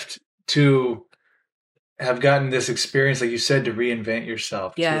gift to have gotten this experience, like you said, to reinvent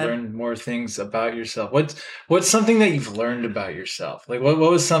yourself, to learn more things about yourself. What's something that you've learned about yourself? Like what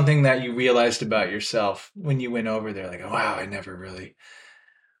was something that you realized about yourself when you went over there? Like, oh, wow,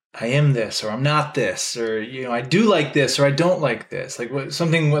 I am this, or I'm not this, or, I do like this, or I don't like this. Like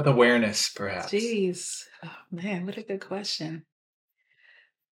something with awareness, perhaps. Jeez. Oh man, what a good question.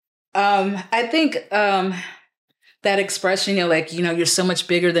 I think that expression, you're so much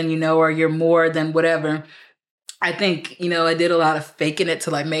bigger than or you're more than whatever. I think, I did a lot of faking it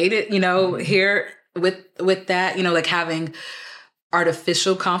till I made it, here with that, like having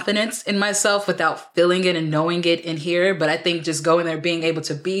artificial confidence in myself without feeling it and knowing it in here. But I think just going there, being able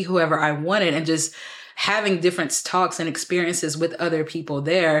to be whoever I wanted and just having different talks and experiences with other people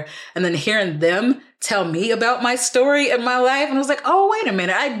there, and then hearing them tell me about my story and my life. And I was like, oh, wait a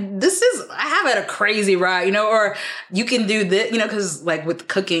minute. I have had a crazy ride, or you can do this, because like with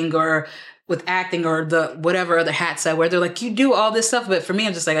cooking or with acting or the whatever other hats I wear. They're like, you do all this stuff. But for me,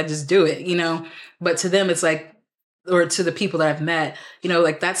 I'm just like, I just do it, you know? But to them, it's like, or to the people that I've met, you know,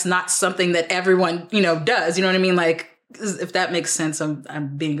 like that's not something that everyone, you know, does. You know what I mean? Like, if that makes sense,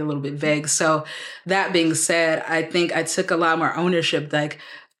 I'm being a little bit vague. So that being said, I think I took a lot more ownership. Like,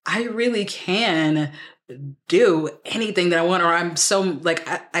 I really can do anything that I want, or I'm so like,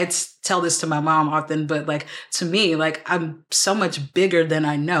 I tell this to my mom often, but like to me, like I'm so much bigger than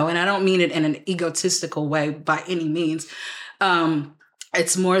I know. And I don't mean it in an egotistical way by any means.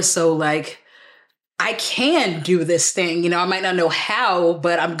 It's more so like, I can do this thing, you know, I might not know how,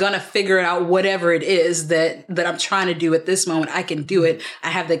 but I'm going to figure out whatever it is that I'm trying to do at this moment. I can do it. I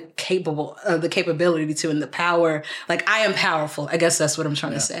have the capability to, and the power. Like I am powerful. I guess that's what I'm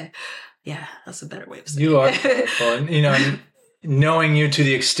trying to say. Yeah, that's a better way of saying it. You are powerful. And, you know, knowing you to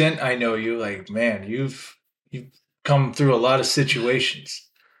the extent I know you, like, man, you've come through a lot of situations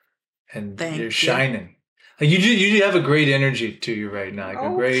and you're shining. Like you do have a great energy to you right now. Like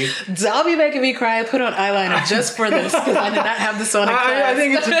a great. Don't be making me cry. I put on eyeliner just for this because I did not have this on. I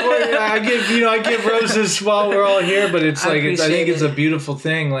think it's important. I give roses while we're all here, but it's like I think it's a beautiful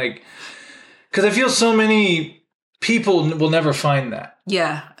thing. Like because I feel so many people will never find that.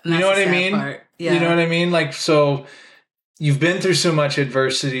 Yeah, you know what I mean. Yeah. You know what I mean. Like so. You've been through so much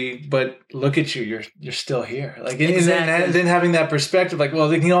adversity, but look at you, you're still here. Like, exactly. And then having that perspective, like, well,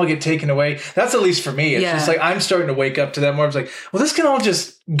 they can all get taken away. That's at least for me. It's just like, I'm starting to wake up to that more. It's like, well, this can all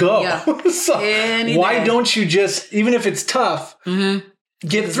just go. Yeah. So why don't you just, even if it's tough,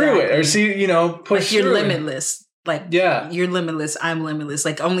 get through it or see, you know, push like through. You're limitless. Like, you're limitless. I'm limitless.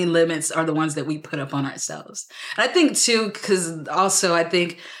 Like only limits are the ones that we put up on ourselves. And I think too, because also I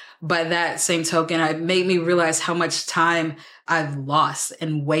think, by that same token, it made me realize how much time I've lost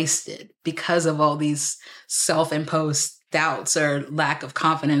and wasted because of all these self-imposed doubts or lack of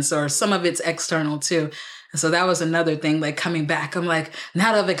confidence, or some of it's external too. And so that was another thing, like coming back, I'm like,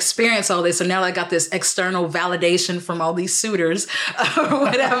 now that I've experienced all this, so now I got this external validation from all these suitors or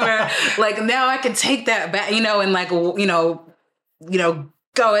whatever. Like now I can take that back, you know, and like, you know,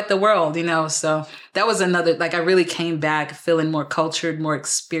 go at the world, you know? So that was another, like I really came back feeling more cultured, more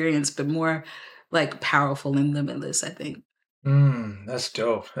experienced, but more like powerful and limitless, I think. That's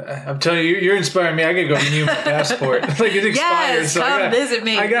dope. I'm telling you, you're inspiring me. I gotta go renew my passport. Like it expires. Yes, so come visit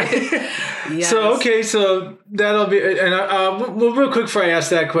me. Yes. So, okay. So that'll be, and well, real quick before I ask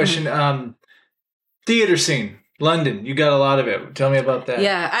that question, theater scene. London, you got a lot of it. Tell me about that.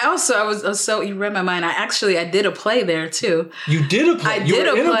 Yeah, I was so, you read my mind. I did a play there too. You did a play?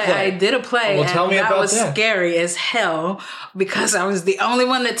 I did a play. Well, tell me about that. That was scary as hell because I was the only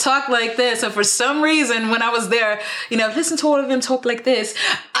one that talked like this. And for some reason, when I was there, you know, listen to all of them talk like this.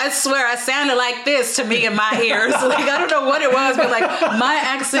 I swear I sounded like this to me in my ears. Like, I don't know what it was, but like my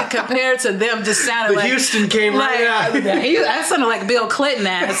accent compared to them just sounded like. Houston came right out. I sounded like Bill Clinton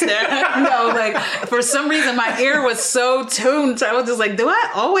ass there. No, like for some reason, my ear was so tuned. I was just like, do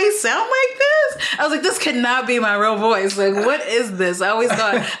I always sound like this? I was like, this cannot be my real voice. Like, what is this? I always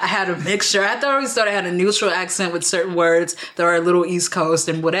thought I had a mixture. I always thought I had a neutral accent with certain words that are a little East Coast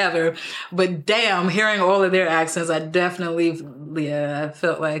and whatever. But damn, hearing all of their accents, I definitely, I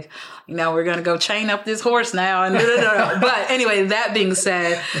felt like, you know, we're going to go chain up this horse now. And But anyway, that being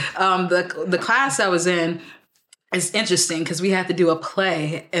said, the class I was in, it's interesting because we had to do a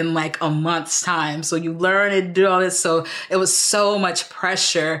play in like a month's time. So you learn and do all this. So it was so much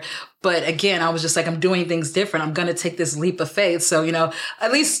pressure. But again, I was just like, I'm doing things different. I'm going to take this leap of faith. So, you know,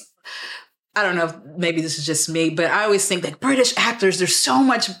 at least, I don't know if maybe this is just me, but I always think like British actors, they're so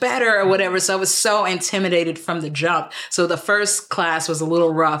much better or whatever. So I was so intimidated from the jump. So the first class was a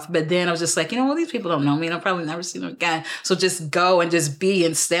little rough, but then I was just like, you know, well, these people don't know me and I'll probably never see them again. So just go and just be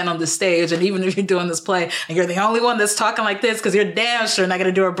and stand on the stage. And even if you're doing this play and you're the only one that's talking like this, because you're damn sure not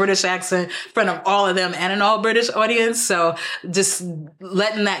going to do a British accent in front of all of them and an all British audience. So just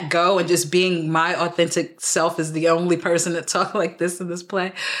letting that go and just being my authentic self as the only person that talked like this in this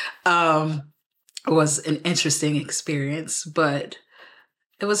play. Was an interesting experience, but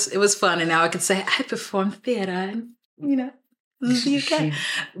it was fun. And now I can say I perform theater and, you know, the UK.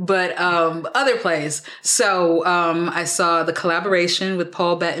 But other plays. So I saw The Collaboration with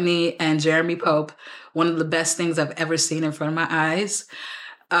Paul Bettany and Jeremy Pope. One of the best things I've ever seen in front of my eyes.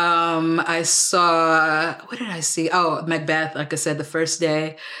 I saw, what did I see? Oh, Macbeth, like I said, the first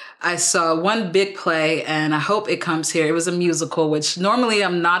day. I saw one big play, and I hope it comes here. It was a musical, which normally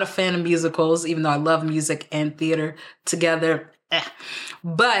I'm not a fan of musicals, even though I love music and theater together.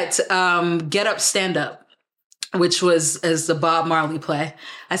 But Get Up, Stand Up. which was as the Bob Marley play.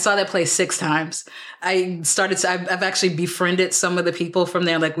 I saw that play 6 times. I've actually befriended some of the people from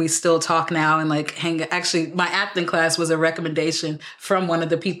there. Like we still talk now and like hang. Actually, my acting class was a recommendation from one of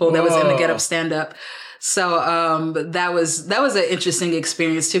the people that was in the Get Up Stand Up. So that was an interesting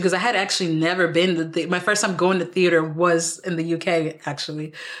experience too, because I had actually never been my first time going to theater was in the UK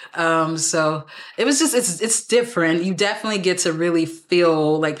actually. So it was just it's different. You definitely get to really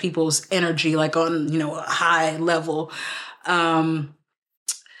feel like people's energy, like on a high level.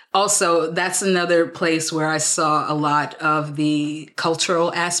 Also, that's another place where I saw a lot of the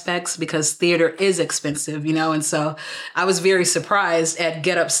cultural aspects because theater is expensive, and so I was very surprised at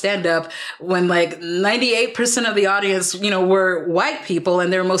Get Up Stand Up when like 98% of the audience, were white people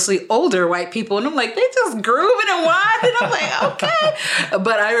and they're mostly older white people. And I'm like, they just grooving and winding. I'm like, okay.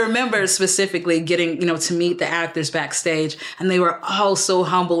 But I remember specifically getting, to meet the actors backstage and they were all so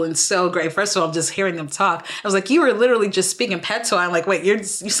humble and so great. First of all, just hearing them talk, I was like, you were literally just speaking Patois. I'm like, wait, you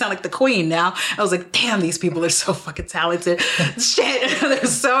sound like the queen now. I was like, damn, these people are so fucking talented. Shit, they're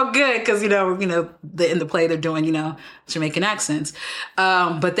so good because in the play they're doing Jamaican accents,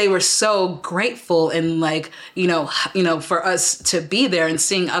 but they were so grateful and like for us to be there and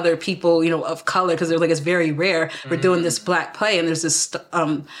seeing other people of color because they're like it's very rare. We're doing this Black play and there's this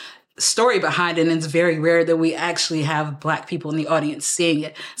story behind it, and it's very rare that we actually have Black people in the audience seeing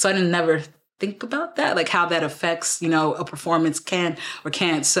it. So I didn't never think about that, like how that affects, a performance can or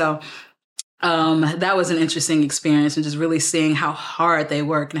can't. So that was an interesting experience and just really seeing how hard they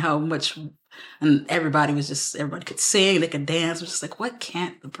work and how much, and everybody could sing, they could dance. It was just like, what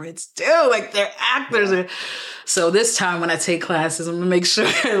can't the Brits do? Like they're actors. So this time when I take classes, I'm gonna make sure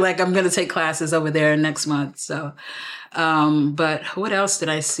like I'm gonna take classes over there next month. So, but what else did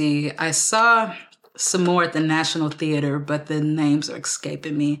I see? I saw some more at the National Theater, but the names are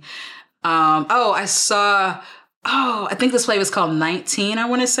escaping me. I think this play was called 19, I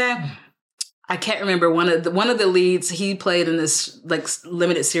want to say. I can't remember one of the leads. He played in this like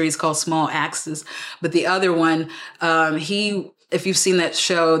limited series called Small Axes, but the other one, if you've seen that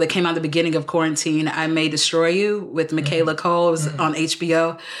show that came out at the beginning of quarantine, I May Destroy You with Michaela Cole, it was on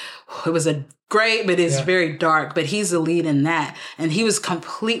HBO. It was great, but it's very dark, but he's the lead in that. And he was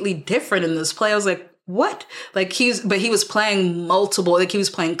completely different in this play. I was like, what? Like he was playing multiple, like he was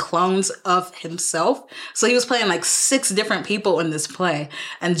playing clones of himself. So he was playing like 6 different people in this play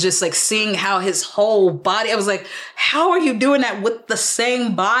and just like seeing how his whole body, I was like, how are you doing that with the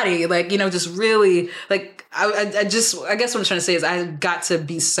same body? Like, just really like, I guess what I'm trying to say is I got to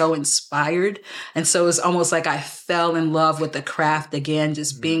be so inspired. And so it's almost like I fell in love with the craft again,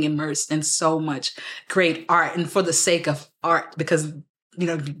 just being immersed in so much great art and for the sake of art, because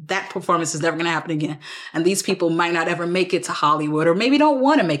that performance is never going to happen again. And these people might not ever make it to Hollywood or maybe don't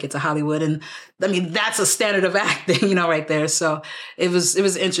want to make it to Hollywood. And I mean, that's a standard of acting, right there. So it was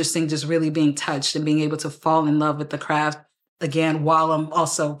interesting just really being touched and being able to fall in love with the craft again, while I'm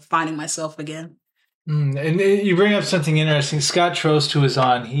also finding myself again. And you bring up something interesting. Scott Trost, who is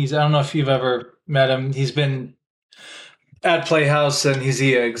on, I don't know if you've ever met him. He's been at Playhouse and he's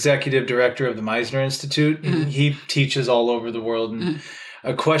the executive director of the Meisner Institute. Mm-hmm. He teaches all over the world. And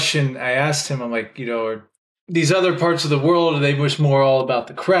a question I asked him, I'm like, are these other parts of the world, are they much more all about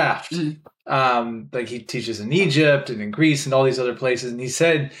the craft? Like he teaches in Egypt and in Greece and all these other places. And he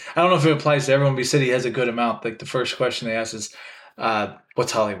said, I don't know if it applies to everyone, but he said he has a good amount. Like the first question they asked is,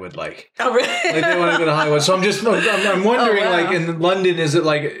 what's Hollywood like? Oh, really? Like they want to go to Hollywood. So I'm wondering, like in London, is it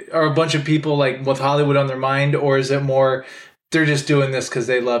like, are a bunch of people like with Hollywood on their mind, or is it more they're just doing this because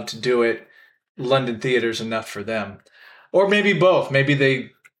they love to do it? London theater's enough for them, or maybe both. Maybe they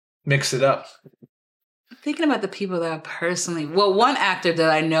mix it up. I'm thinking about the people that I personally. Well, one actor that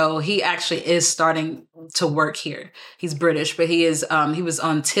I know, he actually is starting to work here. He's British, but he is. He was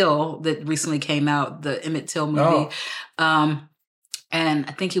on Till that recently came out, the Emmett Till movie. And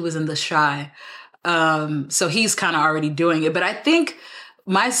I think he was in The Shy. So he's kind of already doing it. But I think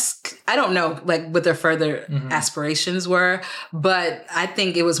I don't know like what their further aspirations were, but I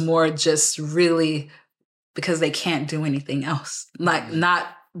think it was more just really because they can't do anything else. Like not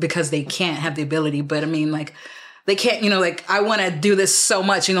because they can't have the ability, but I mean like they can't, like I want to do this so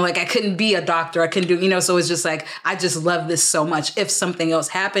much, like I couldn't be a doctor. I couldn't do, so it's just like, I just love this so much. If something else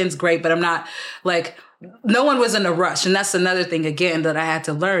happens, great. But I'm not like, no one was in a rush. And that's another thing, again, that I had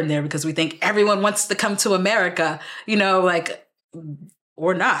to learn there because we think everyone wants to come to America, like,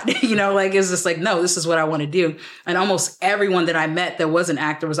 or not, like, it's just like, no, this is what I want to do. And almost everyone that I met that was an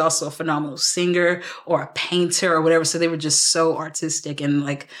actor was also a phenomenal singer or a painter or whatever. So they were just so artistic and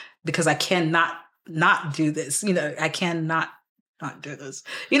like, because I cannot not do this, I cannot not do this.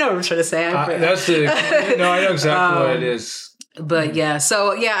 You know what I'm trying to say? I know exactly what it is. But yeah,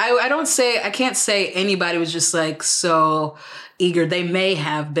 so yeah, I can't say anybody was just like so eager. They may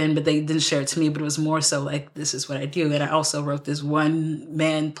have been, but they didn't share it to me, but it was more so like, this is what I do. And I also wrote this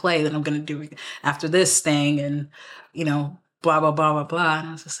 1-man play that I'm going to do after this thing and, you know, blah, blah, blah, blah, blah. And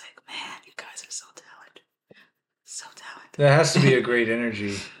I was just like, man, you guys are so talented. So talented. That has to be a great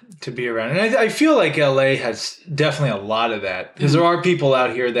energy to be around. And I feel like LA has definitely a lot of that because there are people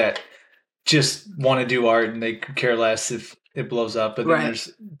out here that just want to do art and they could care less if it blows up. But then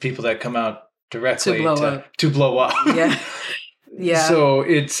there's people that come out directly to blow up. Yeah. Yeah. So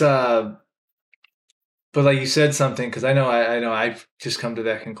it's, but like you said something, because I know I've just come to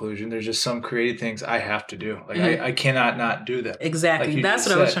that conclusion. There's just some creative things I have to do. Like I cannot not do them. Exactly. Like that's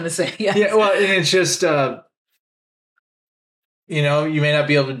what I was trying to say. Yes. Yeah. Well, and it's just, you know, you may not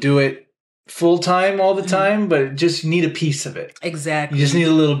be able to do it full time all the time, but just need a piece of it. Exactly. You just need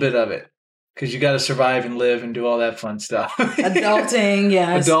a little bit of it. Because you got to survive and live and do all that fun stuff. Adulting,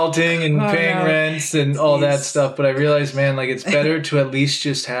 yes. Adulting and paying rents and all that stuff. But I realized, man, like it's better to at least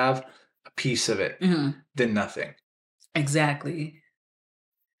just have a piece of it than nothing. Exactly.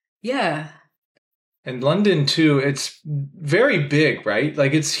 Yeah. And London, too, it's very big, right?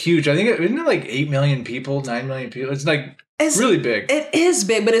 Like it's huge. I think, isn't it like 8 million people, 9 million people? It's like really big. It is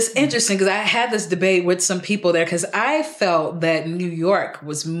big, but it's interesting because I had this debate with some people there because I felt that New York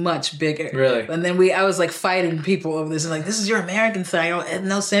was much bigger. Really? And then I was like fighting people over this and like, this is your American thing,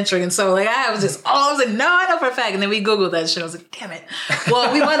 ethnocentric. And so like, I was like, no, I know for a fact. And then we Googled that shit. I was like, damn it.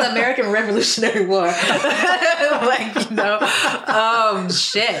 Well, we won the American Revolutionary War. Like, you know,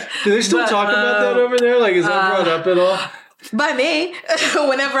 shit. Do they still talk about that over there? Like, is that brought up at all? By me,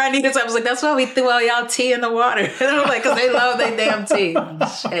 whenever I needed to, I was like, that's why we threw all y'all tea in the water. And I'm like, because they love their damn tea.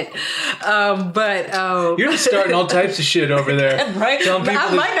 Shit. You're starting all types of shit over there. Right?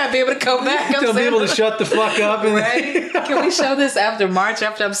 I might not be able to come back. Tell people to shut the fuck up. Right? Can we show this after March,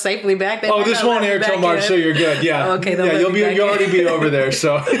 after I'm safely back? This won't air till March, so you're good. Yeah. Okay. Yeah, you'll already be over there.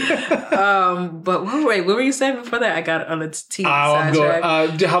 So. But wait, what were you saying before that? I got on the tea.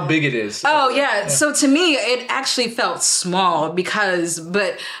 How big it is. Oh yeah. So to me, it actually felt small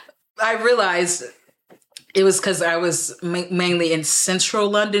but I realized it was because I was mainly in central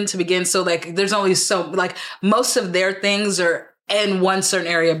London to begin. So like, there's only like most of their things are in one certain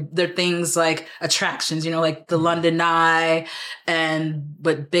area. They're things like attractions, you know, like the London Eye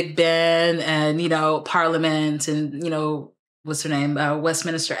but Big Ben and, you know, Parliament and, you know, what's her name?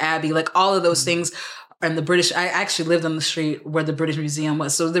 Westminster Abbey, like all of those things. And I actually lived on the street where the British Museum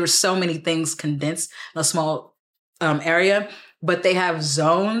was. So there were so many things condensed in a small area, but they have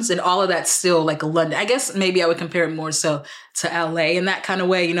zones and all of that's still like London. I guess maybe I would compare it more so to LA in that kind of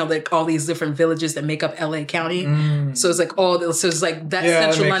way, you know, like all these different villages that make up LA County. So it's like that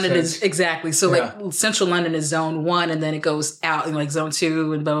central London sense. Is exactly. So like central London is zone 1 and then it goes out in like zone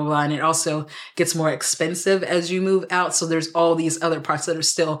 2 and blah, blah, blah. And it also gets more expensive as you move out. So there's all these other parts that are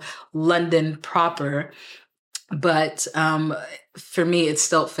still London proper. But for me, it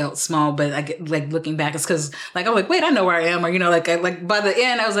still felt small. But I get like looking back, it's because like I'm like, wait, I know where I am, or you know, like by the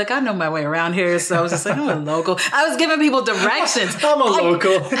end, I was like, I know my way around here. So I was just like, I'm a local. I was giving people directions. I'm a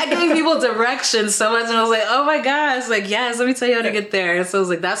local. I gave people directions so much, and I was like, oh my gosh, like yes, let me tell you how to get there. And so I was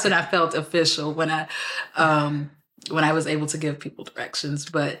like, that's when I felt official when I was able to give people directions.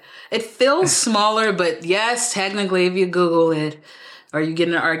 But it feels smaller. But yes, technically, if you Google it, or you get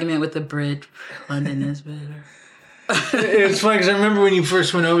in an argument with the Brit, London is better. It's funny because I remember when you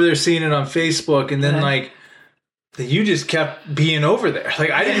first went over there, seeing it on Facebook, and then like you just kept being over there.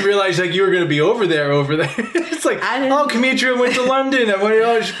 Like I didn't realize like you were going to be over there. It's like, Cametria went to London. I went,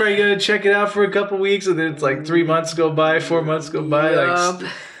 I was probably going to check it out for a couple weeks, and then it's like 3 months go by, 4 months go by,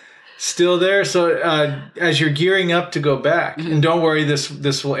 like still there. So as you're gearing up to go back, and don't worry,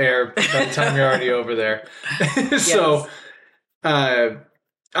 this will air by the time you're already over there. So.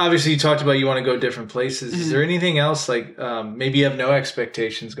 Obviously, you talked about you want to go different places. Is there anything else, like maybe you have no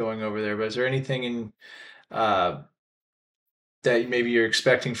expectations going over there, but is there anything in that maybe you're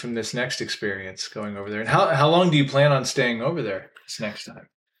expecting from this next experience going over there? And how long do you plan on staying over there this next time?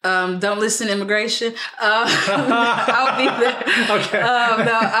 Don't listen to immigration. I'll be there. Okay.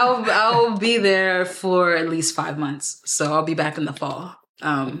 I'll be there for at least 5 months. So I'll be back in the fall.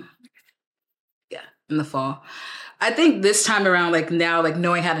 In the fall. I think this time around, like now, like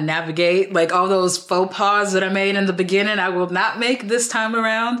knowing how to navigate, like all those faux pas that I made in the beginning, I will not make this time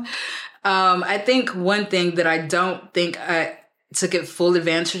around. I think one thing that I don't think I took it full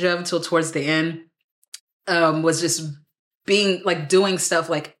advantage of until towards the end was just being like doing stuff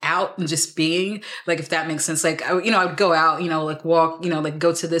like out and just being like, if that makes sense, like, I would go out, like walk, like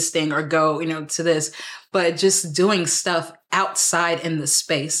go to this thing or go, to this, but just doing stuff outside in the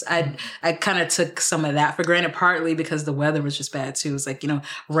space. I kind of took some of that for granted, partly because the weather was just bad too. It was like,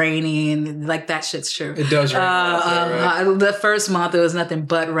 rainy and like that shit's true. It does rain. Right? The first month, it was nothing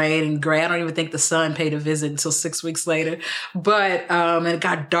but rain and gray. I don't even think the sun paid a visit until 6 weeks later. But, and it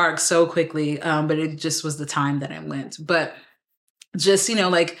got dark so quickly. But it just was the time that I went. But just,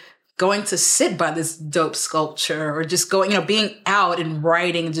 like going to sit by this dope sculpture or just going, being out and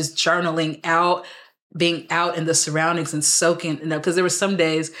writing and just journaling out, being out in the surroundings and soaking, because there were some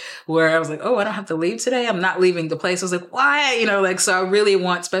days where I was like, oh, I don't have to leave today. I'm not leaving the place. I was like, why? So I really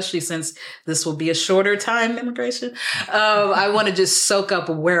want, especially since this will be a shorter time immigration, I want to just soak up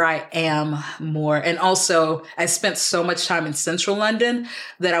where I am more. And also I spent so much time in central London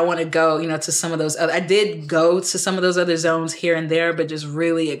that I want to go, to some of those other, I did go to some of those other zones here and there, but just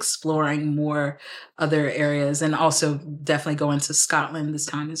really exploring more other areas, and also definitely going to Scotland this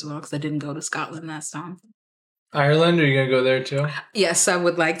time as well, because I didn't go to Scotland last time. Ireland, are you going to go there too? Yes, I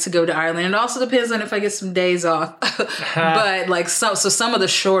would like to go to Ireland. It also depends on if I get some days off. But like so some of the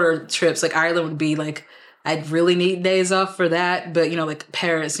shorter trips, like Ireland would be like, I'd really need days off for that. But, like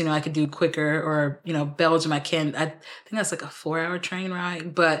Paris, I could do quicker, or, Belgium, I think that's like a 4-hour train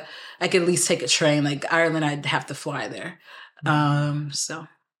ride, but I could at least take a train. Like Ireland, I'd have to fly there.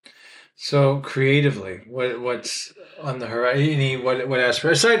 So creatively, what's on the horizon? What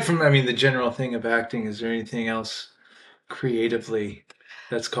aspect, aside from, the general thing of acting, is there anything else creatively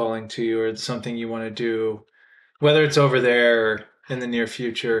that's calling to you, or something you want to do, whether it's over there or in the near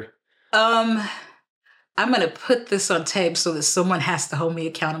future? I'm going to put this on tape so that someone has to hold me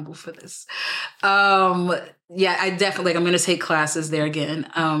accountable for this. Yeah, I definitely, I'm going to take classes there again,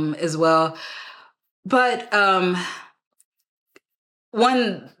 as well. But,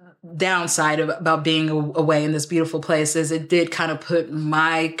 one downside about being away in this beautiful place is it did kind of put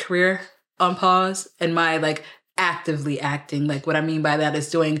my career on pause, and my like actively acting. Like what I mean by that is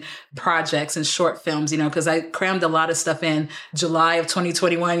doing projects and short films, because I crammed a lot of stuff in July of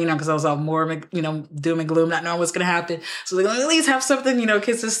 2021, because I was all more, doom and gloom, not knowing what's going to happen. So like, at least have something,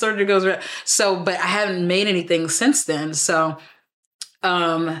 kids this started to go around. So, but I haven't made anything since then. So,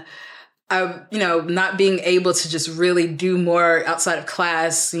 I, not being able to just really do more outside of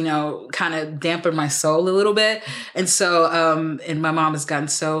class, kind of dampened my soul a little bit. And so, and my mom has gotten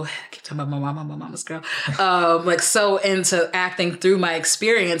so, I keep talking about my mom, I'm my mama's girl, like so into acting through my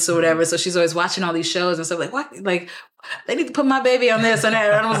experience or whatever. So she's always watching all these shows and stuff like, what? Like, they need to put my baby on this and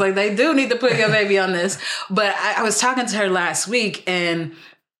that. And I was like, they do need to put your baby on this. But I was talking to her last week, and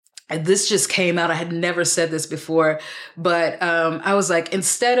this just came out. I had never said this before, but I was like,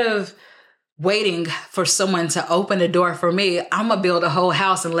 instead of waiting for someone to open the door for me, I'm gonna build a whole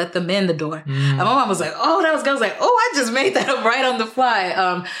house and let them in the door. And my mom was like, oh, that was good. I was like, oh, I just made that up right on the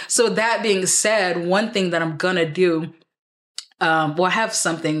fly. So that being said, one thing that I'm gonna do, I have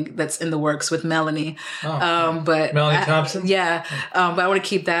something that's in the works with Melanie. But Melanie Thompson? Yeah. But I want to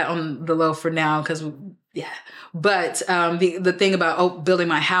keep that on the low for now, because yeah. But the thing about building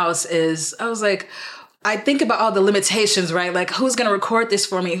my house is, I was like, I think about all the limitations, right? Like, who's going to record this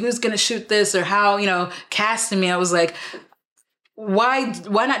for me? Who's going to shoot this? Or how, casting me? I was like, why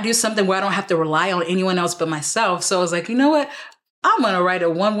not do something where I don't have to rely on anyone else but myself? So I was like, you know what? I'm going to write a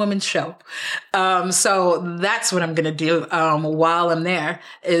one-woman show. So that's what I'm going to do while I'm there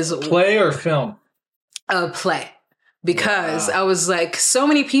is... Play or film? Play. Because I was like, so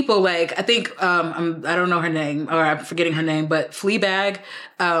many people, like, I think, I don't know her name, or I'm forgetting her name, but Fleabag,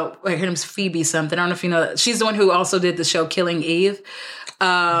 her name's Phoebe something. I don't know if you know that. She's the one who also did the show Killing Eve.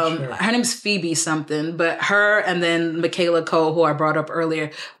 Sure. Her name's Phoebe something, but her and then Michaela Cole, who I brought up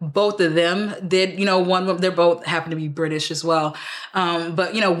earlier, both of them did, one, they're both happen to be British as well.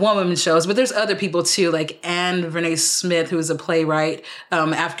 But, one woman shows, but there's other people too, like Anne Renee Smith, who is a playwright,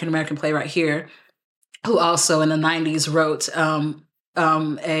 African-American playwright here, who also in the 90s wrote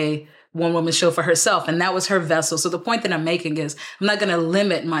a one-woman show for herself. And that was her vessel. So the point that I'm making is I'm not going to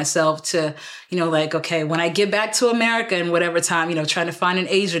limit myself to, like, okay, when I get back to America in whatever time, trying to find an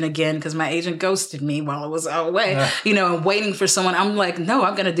agent again, because my agent ghosted me while I was away, and waiting for someone. I'm like, no,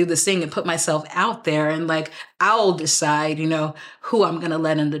 I'm going to do this thing and put myself out there. And like, I'll decide, who I'm going to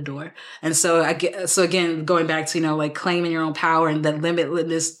let in the door. And so again, going back to, like claiming your own power and that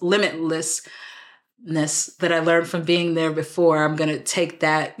limitless that I learned from being there before. I'm going to take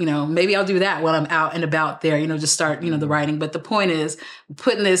that, maybe I'll do that while I'm out and about there, just start, the writing. But the point is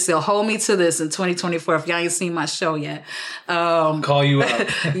putting this, they'll hold me to this in 2024. If y'all ain't seen my show yet. Call you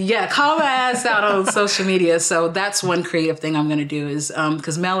out. Yeah, call my ass out on social media. So that's one creative thing I'm going to do is,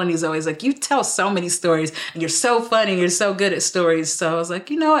 because Melanie's always like, you tell so many stories and you're so funny, you're so good at stories. So I was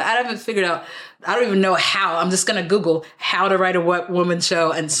like, I haven't figured out, I don't even know how. I'm just going to Google how to write a woman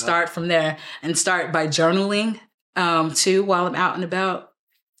show and start from there, and start by journaling too while I'm out and about.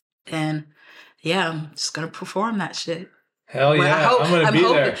 And yeah, I'm just going to perform that shit. Hell yeah. I'm going to be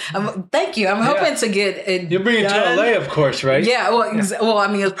there. Thank you. I'm hoping to get it. You'll bring it to LA, of course, right? Yeah. Well, I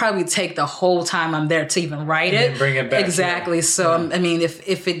mean, it'll probably take the whole time I'm there to even write it. And bring it back. Exactly. So, I mean,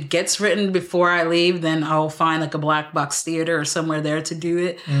 if it gets written before I leave, then I'll find like a black box theater or somewhere there to do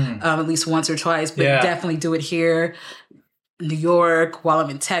it, at least once or twice. But definitely do it here, New York, while I'm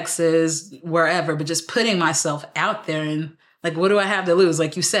in Texas, wherever. But just putting myself out there and, like, what do I have to lose?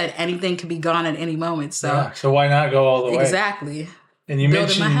 Like you said, anything can be gone at any moment. So, so why not go all the way? Exactly. And you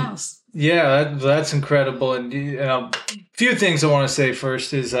mentioned my house. Yeah, that's incredible. And a few things I want to say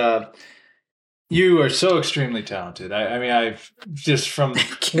first is you are so extremely talented. I mean, I've just from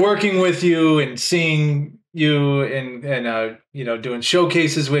working with you and seeing you and doing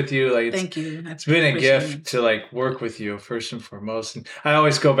showcases with you, like thank you. It's been a gift to like work with you first and foremost. And I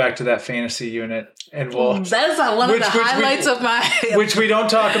always go back to that fantasy unit, and that is one of the highlights of my which we don't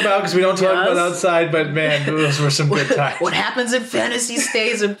talk about because we don't talk about outside. But man, those were some good times. What happens in fantasy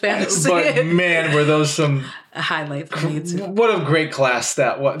stays in fantasy. But man, were those some a highlight for me too. What a great class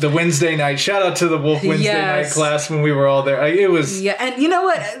that was. The Wednesday night. Shout out to the Wolf Wednesday night class when we were all there. It was and you know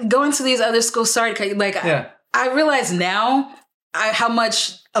what? Going to these other schools, I realize now how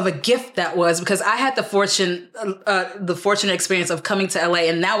much of a gift that was, because I had the fortunate experience of coming to LA,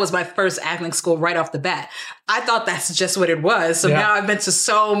 and that was my first acting school right off the bat. I thought that's just what it was. So now I've been to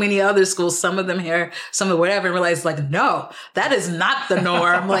so many other schools, some of them here, some of whatever, and realized like, no, that is not the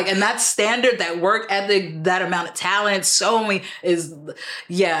norm. And that standard, that work ethic, that amount of talent, so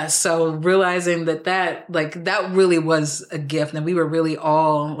realizing that really was a gift, and we were really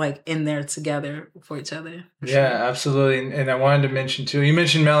all like in there together for each other. Yeah, absolutely. And I wanted to mention too, you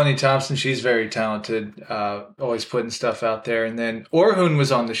mentioned Melanie Thompson. She's very talented, always putting stuff out there. And then Orhun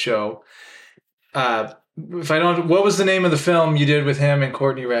was on the show. What was the name of the film you did with him and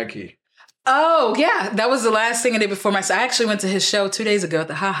Courtney Radke? Oh, yeah. That was the last thing I did before I actually went to his show 2 days ago at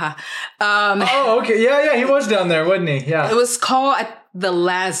the Haha. Okay. Yeah. He was down there, wasn't he? Yeah. It was called The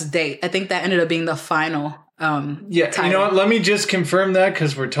Last Date. I think that ended up being the final title. You know what? Let me just confirm that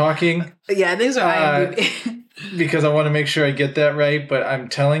because we're talking. Yeah, these are IMDb. Because I want to make sure I get that right. But I'm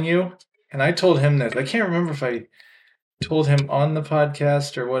telling you, and I told him that. I can't remember if I told him on the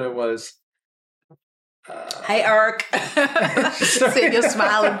podcast or what it was. Hey, Eric. See your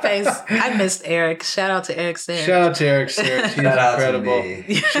smiling face. I missed Eric. Shout out to Eric Sayre. Shout out to Eric Sayre. He's incredible.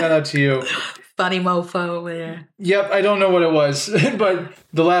 Shout out to you. Funny mofo over there. Yep, I don't know what it was, but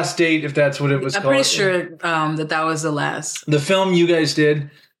The Last Date, if that's what it was called. I'm pretty sure that was the last. The film you guys did,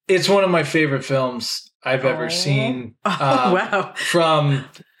 it's one of my favorite films I've ever seen. Wow. From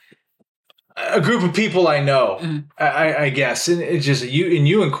a group of people I know, I guess. And it's just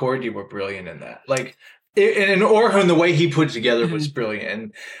you and Courtney were brilliant in that. Like, and Orhun, the way he put it together was brilliant.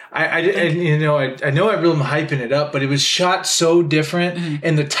 And I know I really am hyping it up, but it was shot so different,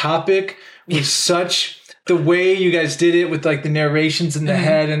 and the topic was such. The way you guys did it with like the narrations in the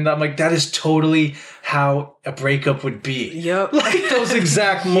head, and I'm like, that is totally how a breakup would be. Yep. Like those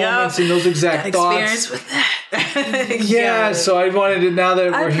exact moments and those exact thoughts. Experience with that. Yeah. So I wanted to, now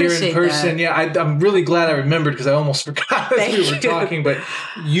that we're here in person, I'm really glad I remembered because I almost forgot as we were talking. But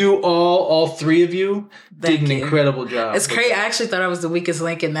you all three of you did an incredible job. It's crazy. I actually thought I was the weakest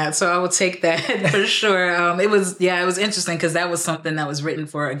link in that, so I would take that for sure. It was interesting because that was something that was written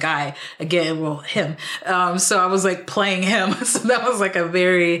for a guy. Again, him. So I was like playing him. So that was like a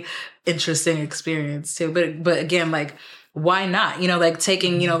very interesting experience too. But again, like, why not? Like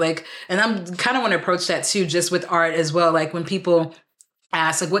taking, and I'm kind of want to approach that too, just with art as well. Like when people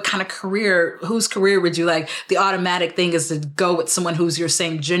ask, like, what kind of career, whose career would you like? The automatic thing is to go with someone who's your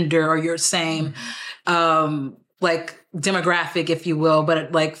same gender or your same, like demographic, if you will.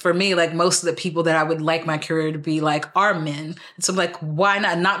 But like for me, like most of the people that I would like my career to be like are men. So like, why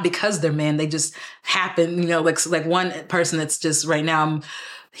not? Not because they're men. They just happen, like one person that's just right now,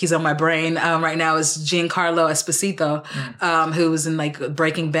 he's on my brain right now is Giancarlo Esposito, who was in like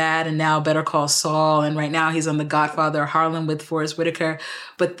Breaking Bad and now Better Call Saul. And right now he's on The Godfather Harlem with Forrest Whitaker.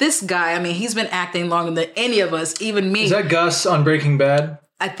 But this guy, I mean, he's been acting longer than any of us, even me. Is that Gus on Breaking Bad?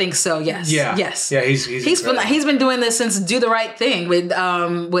 I think so. Yes. Yeah. Yes. Yeah. He's been doing this since Do the Right Thing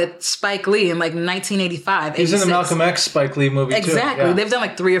with Spike Lee in like 1985. He's in the Malcolm X Spike Lee movie exactly. too. Yeah. They've done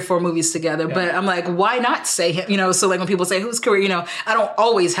like 3 or 4 movies together. Yeah. But I'm like, why not say him? You know, so like when people say whose career, you know, I don't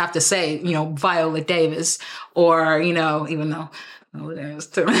always have to say, you know, Viola Davis or, you know, even though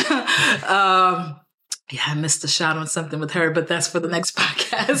yeah, I missed a shot on something with her, but that's for the next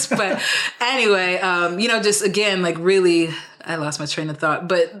podcast. But anyway, you know, just again, like really, I lost my train of thought,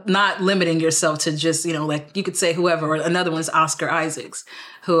 but not limiting yourself to just, you know, like you could say whoever, or another one is Oscar Isaacs,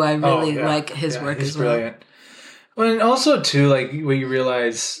 who I really like his work as well. Brilliant. Well, and also too, like what you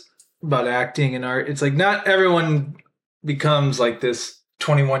realize about acting and art, it's like not everyone becomes like this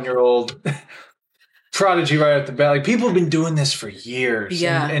 21-year-old prodigy right at the bat. Like people have been doing this for years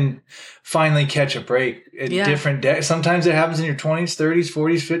and finally catch a break at different days. Sometimes it happens in your 20s, 30s,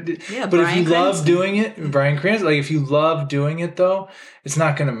 40s, 50s. Yeah, but Bryan if you love doing it, Bryan Cranston, like if you love doing it though, it's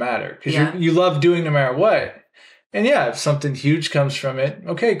not going to matter because you love doing no matter what. And yeah, if something huge comes from it,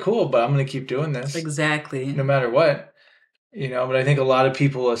 okay, cool, but I'm going to keep doing this. Exactly. No matter what, you know, but I think a lot of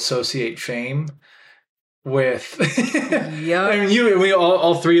people associate fame with I mean we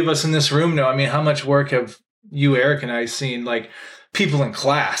all 3 of us in this room know. I mean, how much work have you, Eric, and I seen like people in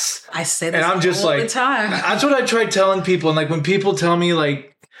class? I say this and I'm just all like the time. That's what I try telling people. And like when people tell me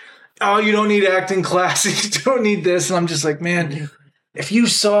like, oh, you don't need acting classes, you don't need this, and I'm just like, man, if you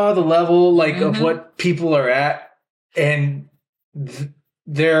saw the level like of what people are at, and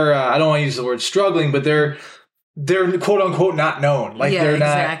they're I don't want to use the word struggling, but they're quote unquote not known. Like they're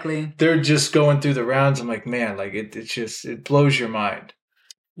not exactly. They're just going through the rounds. I'm like, man, like it blows your mind.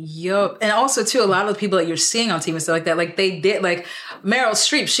 Yup. And also too, a lot of the people that you're seeing on TV and stuff like that, like they did, like Meryl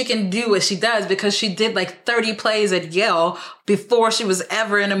Streep, she can do what she does because she did like 30 plays at Yale before she was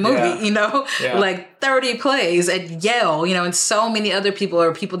ever in a movie, you know, like 30 plays at Yale, you know, and so many other people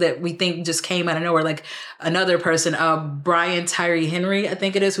are people that we think just came out of nowhere. Like another person, Brian Tyree Henry, I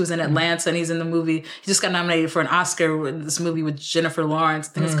think it is, who's in Atlanta, and he's in the movie. He just got nominated for an Oscar with this movie with Jennifer Lawrence.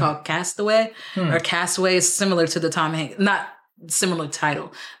 I think it's called Castaway or Castaway. It's similar to the Tom Hanks, not similar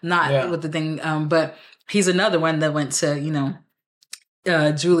title, not with the thing, but he's another one that went to, you know,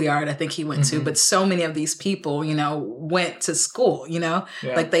 Juilliard, I think he went to, but so many of these people, you know, went to school, you know,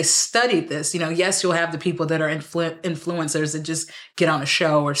 like they studied this, you know. Yes, you'll have the people that are influencers that just get on a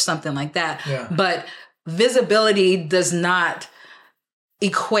show or something like that, but visibility does not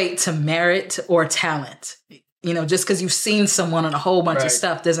equate to merit or talent. You know, just because you've seen someone on a whole bunch of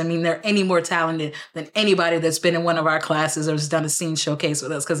stuff doesn't mean they're any more talented than anybody that's been in one of our classes or has done a scene showcase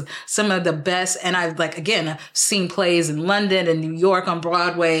with us. Because some of the best, and I've like, again, seen plays in London and New York on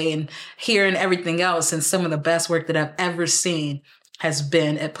Broadway and here and everything else. And some of the best work that I've ever seen has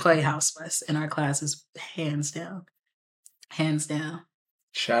been at Playhouse West in our classes, hands down. Hands down.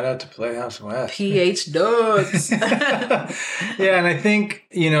 Shout out to Playhouse West. PH Dogs. Yeah, and I think,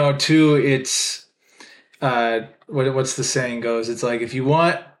 you know, too, it's... what's the saying goes? It's like, if you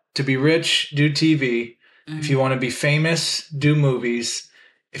want to be rich, do TV. If you want to be famous, do movies.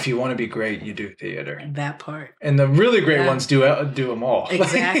 If you want to be great, you do theater. That part. And the really great ones do them all.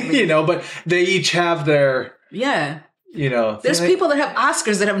 Exactly. You know, but they each have their... Yeah. You know. There's people that have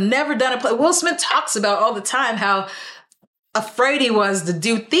Oscars that have never done a play. Will Smith talks about all the time how afraid he was to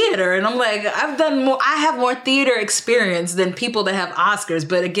do theater. And I'm like, I have more theater experience than people that have Oscars.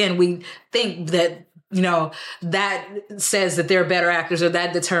 But again, we think that, you know, that says that they're better actors, or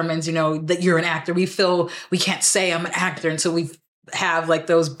that determines, you know, that you're an actor. We feel we can't say I'm an actor until we have like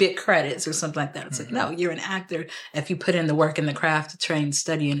those big credits or something like that. It's like, no, you're an actor if you put in the work and the craft to train,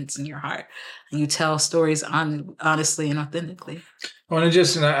 study, and it's in your heart. And you tell stories honestly and authentically. Well,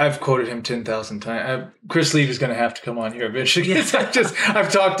 and I've quoted him 10,000 times. Chris Lee is going to have to come on here eventually. Yes.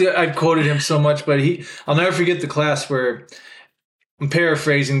 I've quoted him so much, but I'll never forget the class where, I'm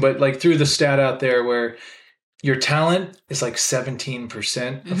paraphrasing, but like threw the stat out there where your talent is like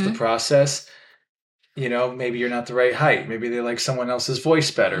 17% of the process. You know, maybe you're not the right height. Maybe they like someone else's voice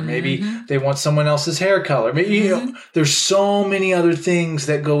better. Maybe they want someone else's hair color. Maybe, you know, there's so many other things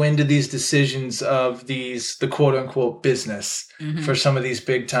that go into these decisions of the quote unquote business for some of these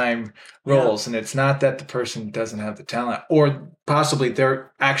big time roles. And it's not that the person doesn't have the talent, or possibly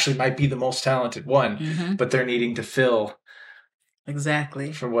they're actually might be the most talented one, but they're needing to fill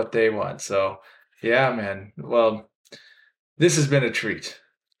exactly for what they want. So yeah, man. Well, this has been a treat.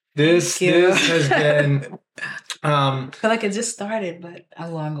 This has been I feel like it just started, but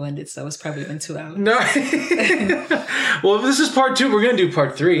I'm long-winded, so it's probably been 2 hours. No. Well, if this is part 2, we're going to do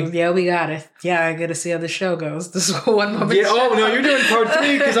part 3. Yeah, we got it. Yeah, I got to see how the show goes. This is one moment. Yeah. Oh, no, you're doing part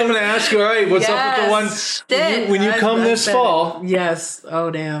 3 because I'm going to ask you, all right, what's up with the one when you come this fall? Yes.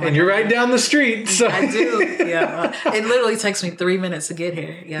 Oh, damn. And you're right down the street. So. I do. Yeah. It literally takes me 3 minutes to get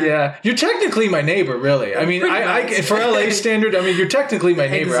here. Yeah. Yeah. You're technically my neighbor, really. I mean, I for LA standard, I mean, you're technically my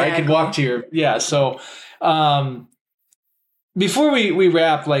neighbor. Exactly. I could walk to your, yeah. So, before we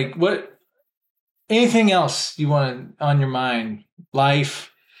wrap, like anything else you want on your mind?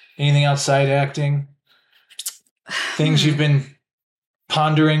 Life, anything outside acting? Things you've been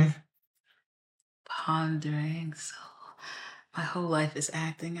pondering? So my whole life is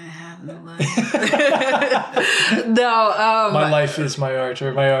acting. I have no life. No. My life is my art,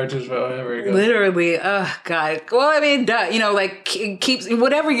 or my art is whatever it goes. Literally. Oh, God. Well, I mean, like keeps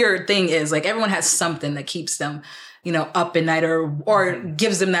whatever your thing is. Like everyone has something that keeps them, up at night or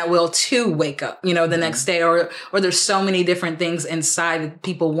gives them that will to wake up, the next day, or there's so many different things inside that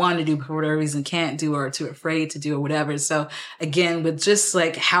people want to do for whatever reason can't do or too afraid to do or whatever. So again, with just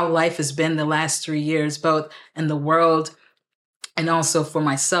like how life has been the last 3 years, both in the world and also for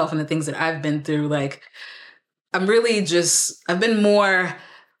myself and the things that I've been through, like I've been more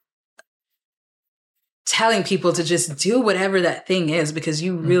telling people to just do whatever that thing is, because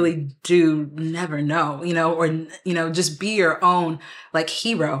you really do never know, or just be your own like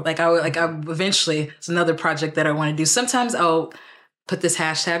hero. Like I eventually, it's another project that I want to do. Sometimes I'll put this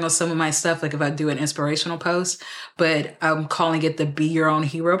hashtag on some of my stuff, like if I do an inspirational post, but I'm calling it the Be Your Own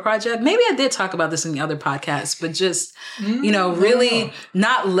Hero Project. Maybe I did talk about this in the other podcasts, but just, really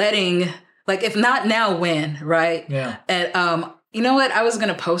not letting, like, if not now, when, right? Yeah. And, you know what? I was going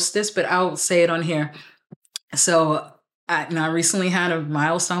to post this, but I'll say it on here. So I recently had a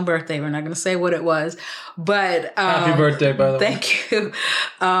milestone birthday. We're not going to say what it was, but happy birthday, by the way. Thank you.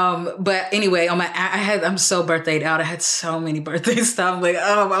 But anyway, I'm so birthdayed out. I had so many birthday stuff. I'm like,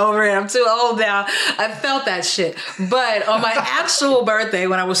 I'm over it. I'm too old now. I felt that shit. But on my actual birthday,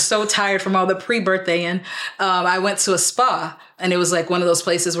 when I was so tired from all the pre-birthday I went to a spa. And it was like one of those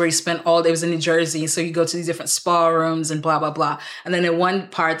places where you spent all day. It was in New Jersey. So you go to these different spa rooms and blah, blah, blah. And then in one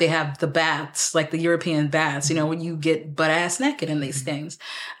part, they have the baths, like the European baths, when you get butt ass naked in these things.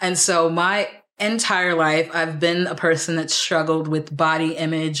 And so my entire life, I've been a person that struggled with body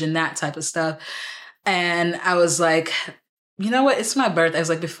image and that type of stuff. And I was like, you know what? It's my birthday. I was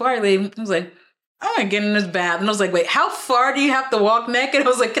like, before I leave, I was like, I'm gonna get in this bath. And I was like, wait, how far do you have to walk naked? I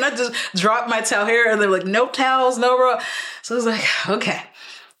was like, can I just drop my towel here? And they're like, no towels, no rope. So I was like, okay.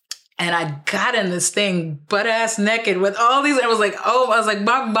 And I got in this thing butt ass naked with all these. I was like,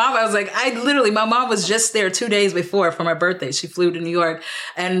 my mom was just there 2 days before for my birthday. She flew to New York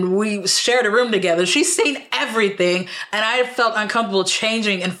and we shared a room together. She's seen everything. And I felt uncomfortable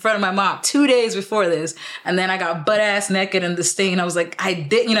changing in front of my mom 2 days before this. And then I got butt ass naked in this thing. And I was like, I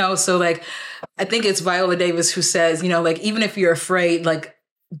did, so like, I think it's Viola Davis who says, like, even if you're afraid, like,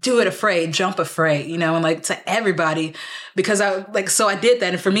 do it afraid, jump afraid, and like to everybody, because I did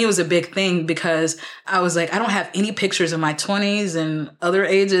that. And for me, it was a big thing because I was like, I don't have any pictures of my 20s and other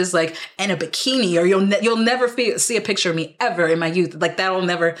ages, like in a bikini, or you'll never see a picture of me ever in my youth. Like that'll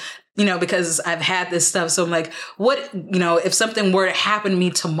never, because I've had this stuff. So I'm like, what, if something were to happen to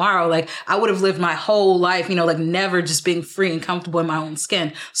me tomorrow, like I would have lived my whole life, like never just being free and comfortable in my own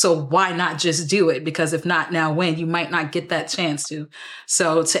skin. So why not just do it? Because if not now, when? You might not get that chance to.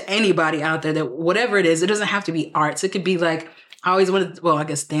 So to anybody out there that whatever it is, it doesn't have to be arts. It could be like, I always wanted, well, I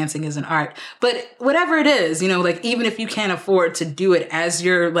guess dancing is an art, but whatever it is, like even if you can't afford to do it as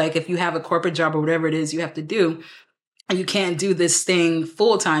your, like if you have a corporate job or whatever it is you have to do, you can't do this thing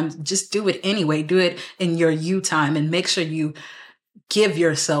full time, just do it anyway. Do it in your you time and make sure you give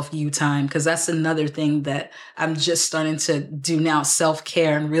yourself you time. Cause that's another thing that I'm just starting to do now,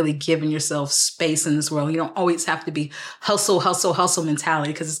 self-care and really giving yourself space in this world. You don't always have to be hustle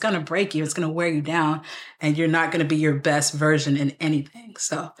mentality, because it's going to break you. It's going to wear you down and you're not going to be your best version in anything.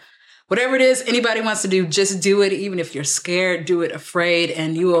 So whatever it is anybody wants to do, just do it. Even if you're scared, do it afraid.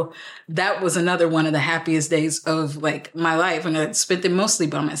 And that was another one of the happiest days of like my life. And I spent it mostly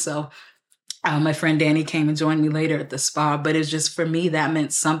by myself. My friend Danny came and joined me later at the spa, but it's just, for me, that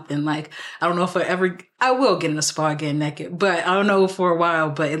meant something. Like, I don't know if I will get in the spa again naked, but I don't know for a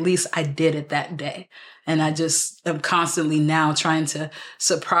while, but at least I did it that day. And I just am constantly now trying to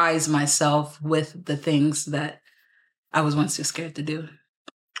surprise myself with the things that I was once too scared to do.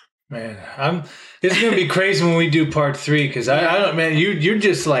 Man, it's going to be crazy when we do part 3, because I don't, man, you're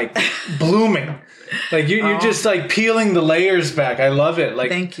just like blooming. Like you're just like peeling the layers back. I love it. Like,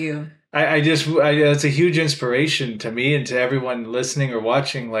 thank you. It's a huge inspiration to me and to everyone listening or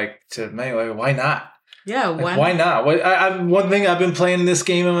watching. Like, why not? Yeah, why not? One thing I've been playing this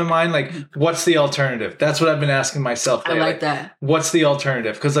game in my mind, like, what's the alternative? That's what I've been asking myself lately. I like that. What's the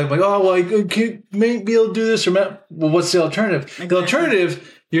alternative? Because I'm like, oh, well, I can't maybe able to do this well, what's the alternative? Exactly. The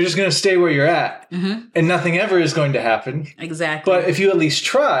alternative, you're just going to stay where you're at, and nothing ever is going to happen. Exactly. But if you at least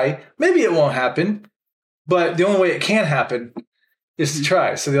try, maybe it won't happen. But the only way it can happen is to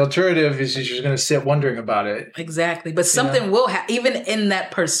try. So the alternative is you're just going to sit wondering about it. Exactly. But something will happen, even in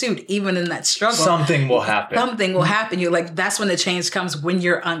that pursuit, even in that struggle. Something will happen. Something will happen. You're like, that's when the change comes, when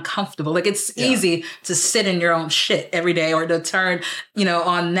you're uncomfortable. Like, it's easy to sit in your own shit every day, or to turn,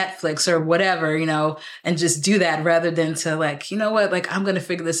 on Netflix or whatever, and just do that, rather than to, like, you know what, like, I'm going to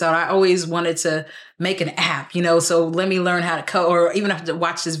figure this out. I always wanted to make an app, so let me learn how to code, or even have to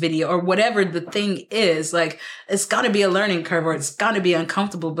watch this video, or whatever the thing is. Like, it's got to be a learning curve, or it's got to be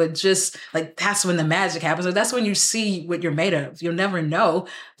uncomfortable, but just like, that's when the magic happens. Or that's when you see what you're made of. You'll never know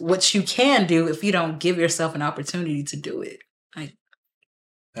what you can do if you don't give yourself an opportunity to do it. Like,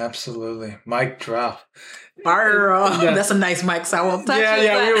 absolutely. Mic drop. That's a nice mic, so I won't touch it.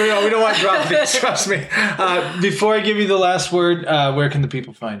 We don't want to drop it. Trust me. Before I give you the last word, where can the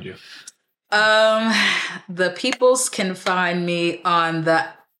people find you? The peoples can find me on the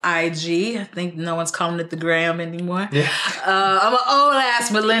IG. I think no one's calling it the gram anymore. Yeah. I'm an old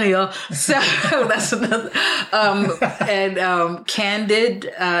ass millennial, so that's another. And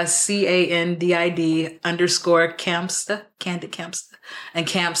Candid, CANDID _Campsta, Candid Campsta, and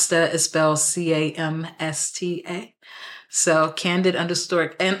Campsta is spelled CAMSTA. So Candid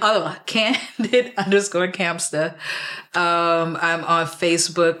Campsta. I'm on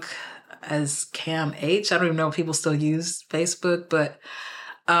Facebook as Cam H. I don't even know if people still use Facebook, but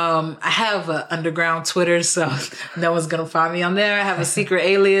I have an underground Twitter, so no one's going to find me on there. I have a secret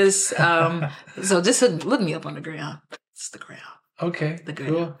alias. So just look me up on the ground. It's the ground. Okay,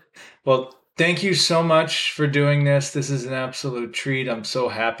 cool. Well, thank you so much for doing this. This is an absolute treat. I'm so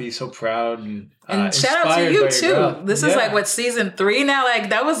happy, so proud. And shout out to you, too. This is like, what, season 3 now?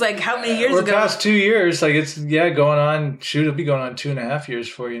 Like, that was like how many years ago? The past 2 years. Like, it's, going on, it'll be going on 2.5 years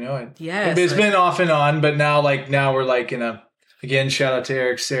before you know it. Yeah. It's been off and on, but now we're like in a... Again, shout out to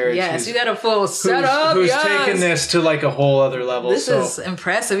Eric Sarich. Yes, you got a full setup. Who's taken this to like a whole other level. This is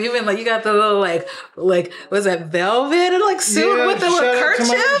impressive. Even like you got the little like what's that, velvet and like suit with the little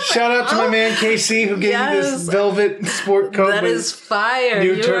kerchief? Shout out to my man KC who gave me this velvet sport coat. That is fire.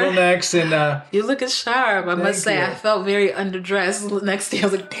 New turtlenecks and you're looking sharp. I must say, I felt very underdressed next day. I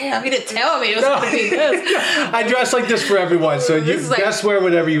was like, damn, you didn't tell me it was going to be this. I dress like this for everyone, so you just wear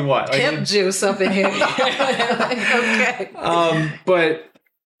whatever you want. Pimp juice up in here. Okay. But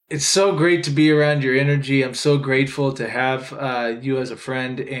it's so great to be around your energy. I'm so grateful to have you as a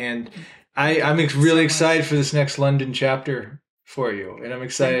friend, and I'm really excited for this next London chapter for you, and I'm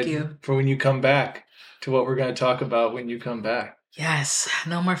excited for when you come back to what we're going to talk about when you come back. Yes,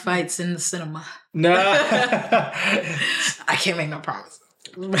 no more fights in the cinema. No, I can't make no promises.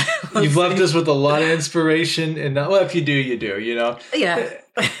 You've left us with a lot of inspiration, and if you do, you do. Yeah.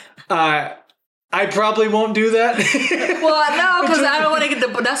 I probably won't do that. Well, no, because I don't want to get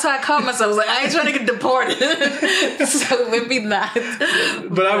deported. That's how I called myself. I was like, I ain't trying to get deported. So maybe not.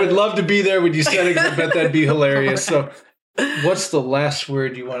 But I would love to be there when you said it, because I bet that'd be hilarious. So what's the last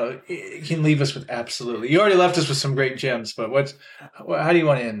word you want to... You can leave us with absolutely. You already left us with some great gems, but how do you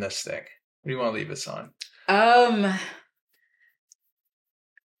want to end this thing? What do you want to leave us on?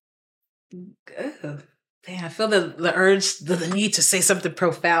 Man, I feel the urge, the need to say something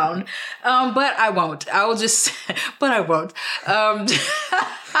profound, but I won't. But I won't.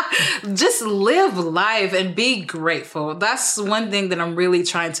 Just live life and be grateful. That's one thing that I'm really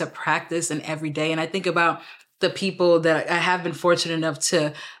trying to practice in every day. And I think about the people that I have been fortunate enough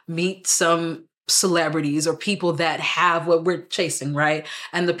to meet, some celebrities or people that have what we're chasing, right?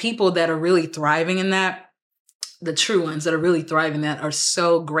 And the people that are really thriving in that, the true ones that are really thriving that, are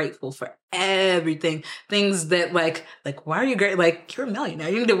so grateful for everything. Things that like, why are you great? Like, you're a millionaire,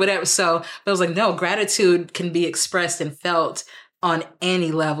 you can do whatever. So, but I was like, no, gratitude can be expressed and felt on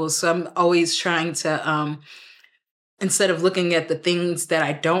any level. So I'm always trying to, instead of looking at the things that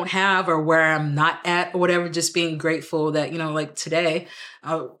I don't have or where I'm not at or whatever, just being grateful that, like today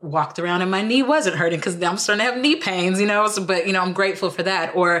I walked around and my knee wasn't hurting because I'm starting to have knee pains, So, but, I'm grateful for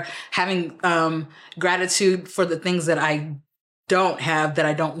that, or having gratitude for the things that I don't have that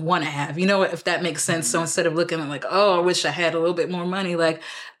I don't want to have, if that makes sense. So instead of looking at like, oh, I wish I had a little bit more money, like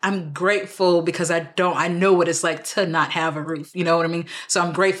I'm grateful because I know what it's like to not have a roof. You know what I mean? So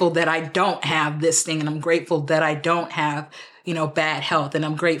I'm grateful that I don't have this thing, and I'm grateful that I don't have bad health, and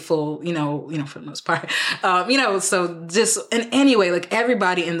I'm grateful, for the most part, so just in any way, like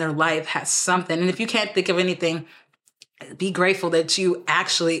everybody in their life has something. And if you can't think of anything, be grateful that you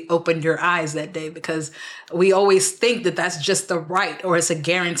actually opened your eyes that day, because we always think that that's just the right, or it's a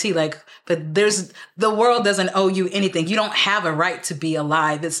guarantee. But the world doesn't owe you anything. You don't have a right to be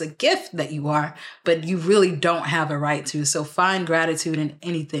alive. It's a gift that you are, but you really don't have a right to. So find gratitude in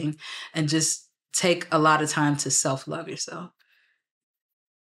anything, and just take a lot of time to self-love yourself.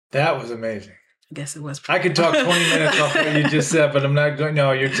 That was amazing. I guess it was. I could talk 20 minutes off what you just said, but I'm not going.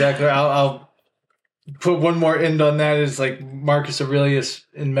 No, you're exactly. I'll put one more end on that. Is like Marcus Aurelius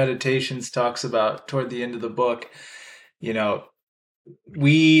in Meditations talks about toward the end of the book.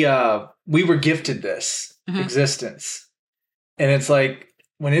 We were gifted this existence, and it's like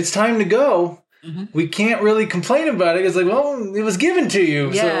when it's time to go, we can't really complain about it. It's like, well, it was given to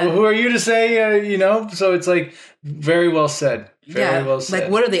you. Yeah. So who are you to say? So it's like very well said. Very well said.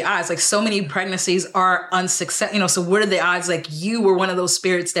 Like, what are the odds? Like, so many pregnancies are unsuccessful. So what are the odds? Like, you were one of those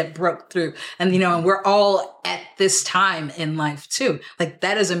spirits that broke through, and and we're all at this time in life too. Like,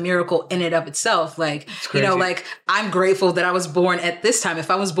 that is a miracle in and of itself. Like, like, I'm grateful that I was born at this time.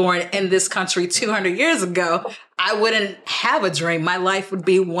 If I was born in this country 200 years ago, I wouldn't have a dream. My life would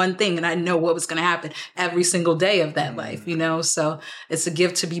be one thing, and I know what was going to happen every single day of that life, So it's a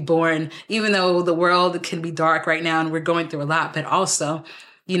gift to be born, even though the world can be dark right now and we're going through a lot. But also,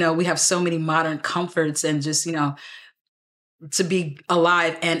 we have so many modern comforts, and just, to be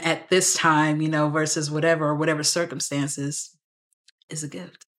alive and at this time, versus whatever circumstances, is a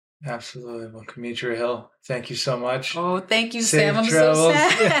gift. Absolutely. Well, Cametria Hill, thank you so much. Oh, thank you, Sam. I'm so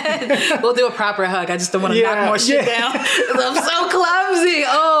sad. We'll do a proper hug. I just don't want to knock more shit down. I'm so clumsy.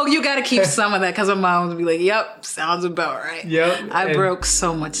 Oh, you got to keep some of that, because my mom would be like, yep, sounds about right. Yep. I broke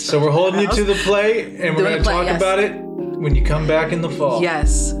so much stuff. So we're holding you to the plate, and we're going to talk about it when you come back in the fall.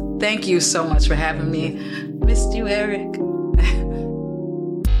 Yes. Thank you so much for having me. Missed you, Eric.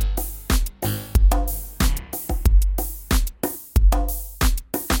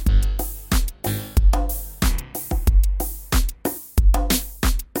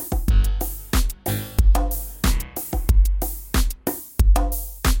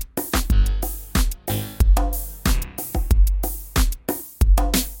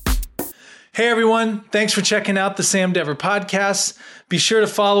 Hey everyone, thanks for checking out the Sam Dever podcast. Be sure to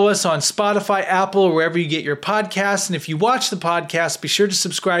follow us on Spotify, Apple, or wherever you get your podcasts. And if you watch the podcast, be sure to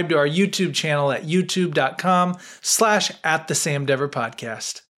subscribe to our YouTube channel at youtube.com/@the Sam Dever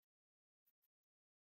podcast.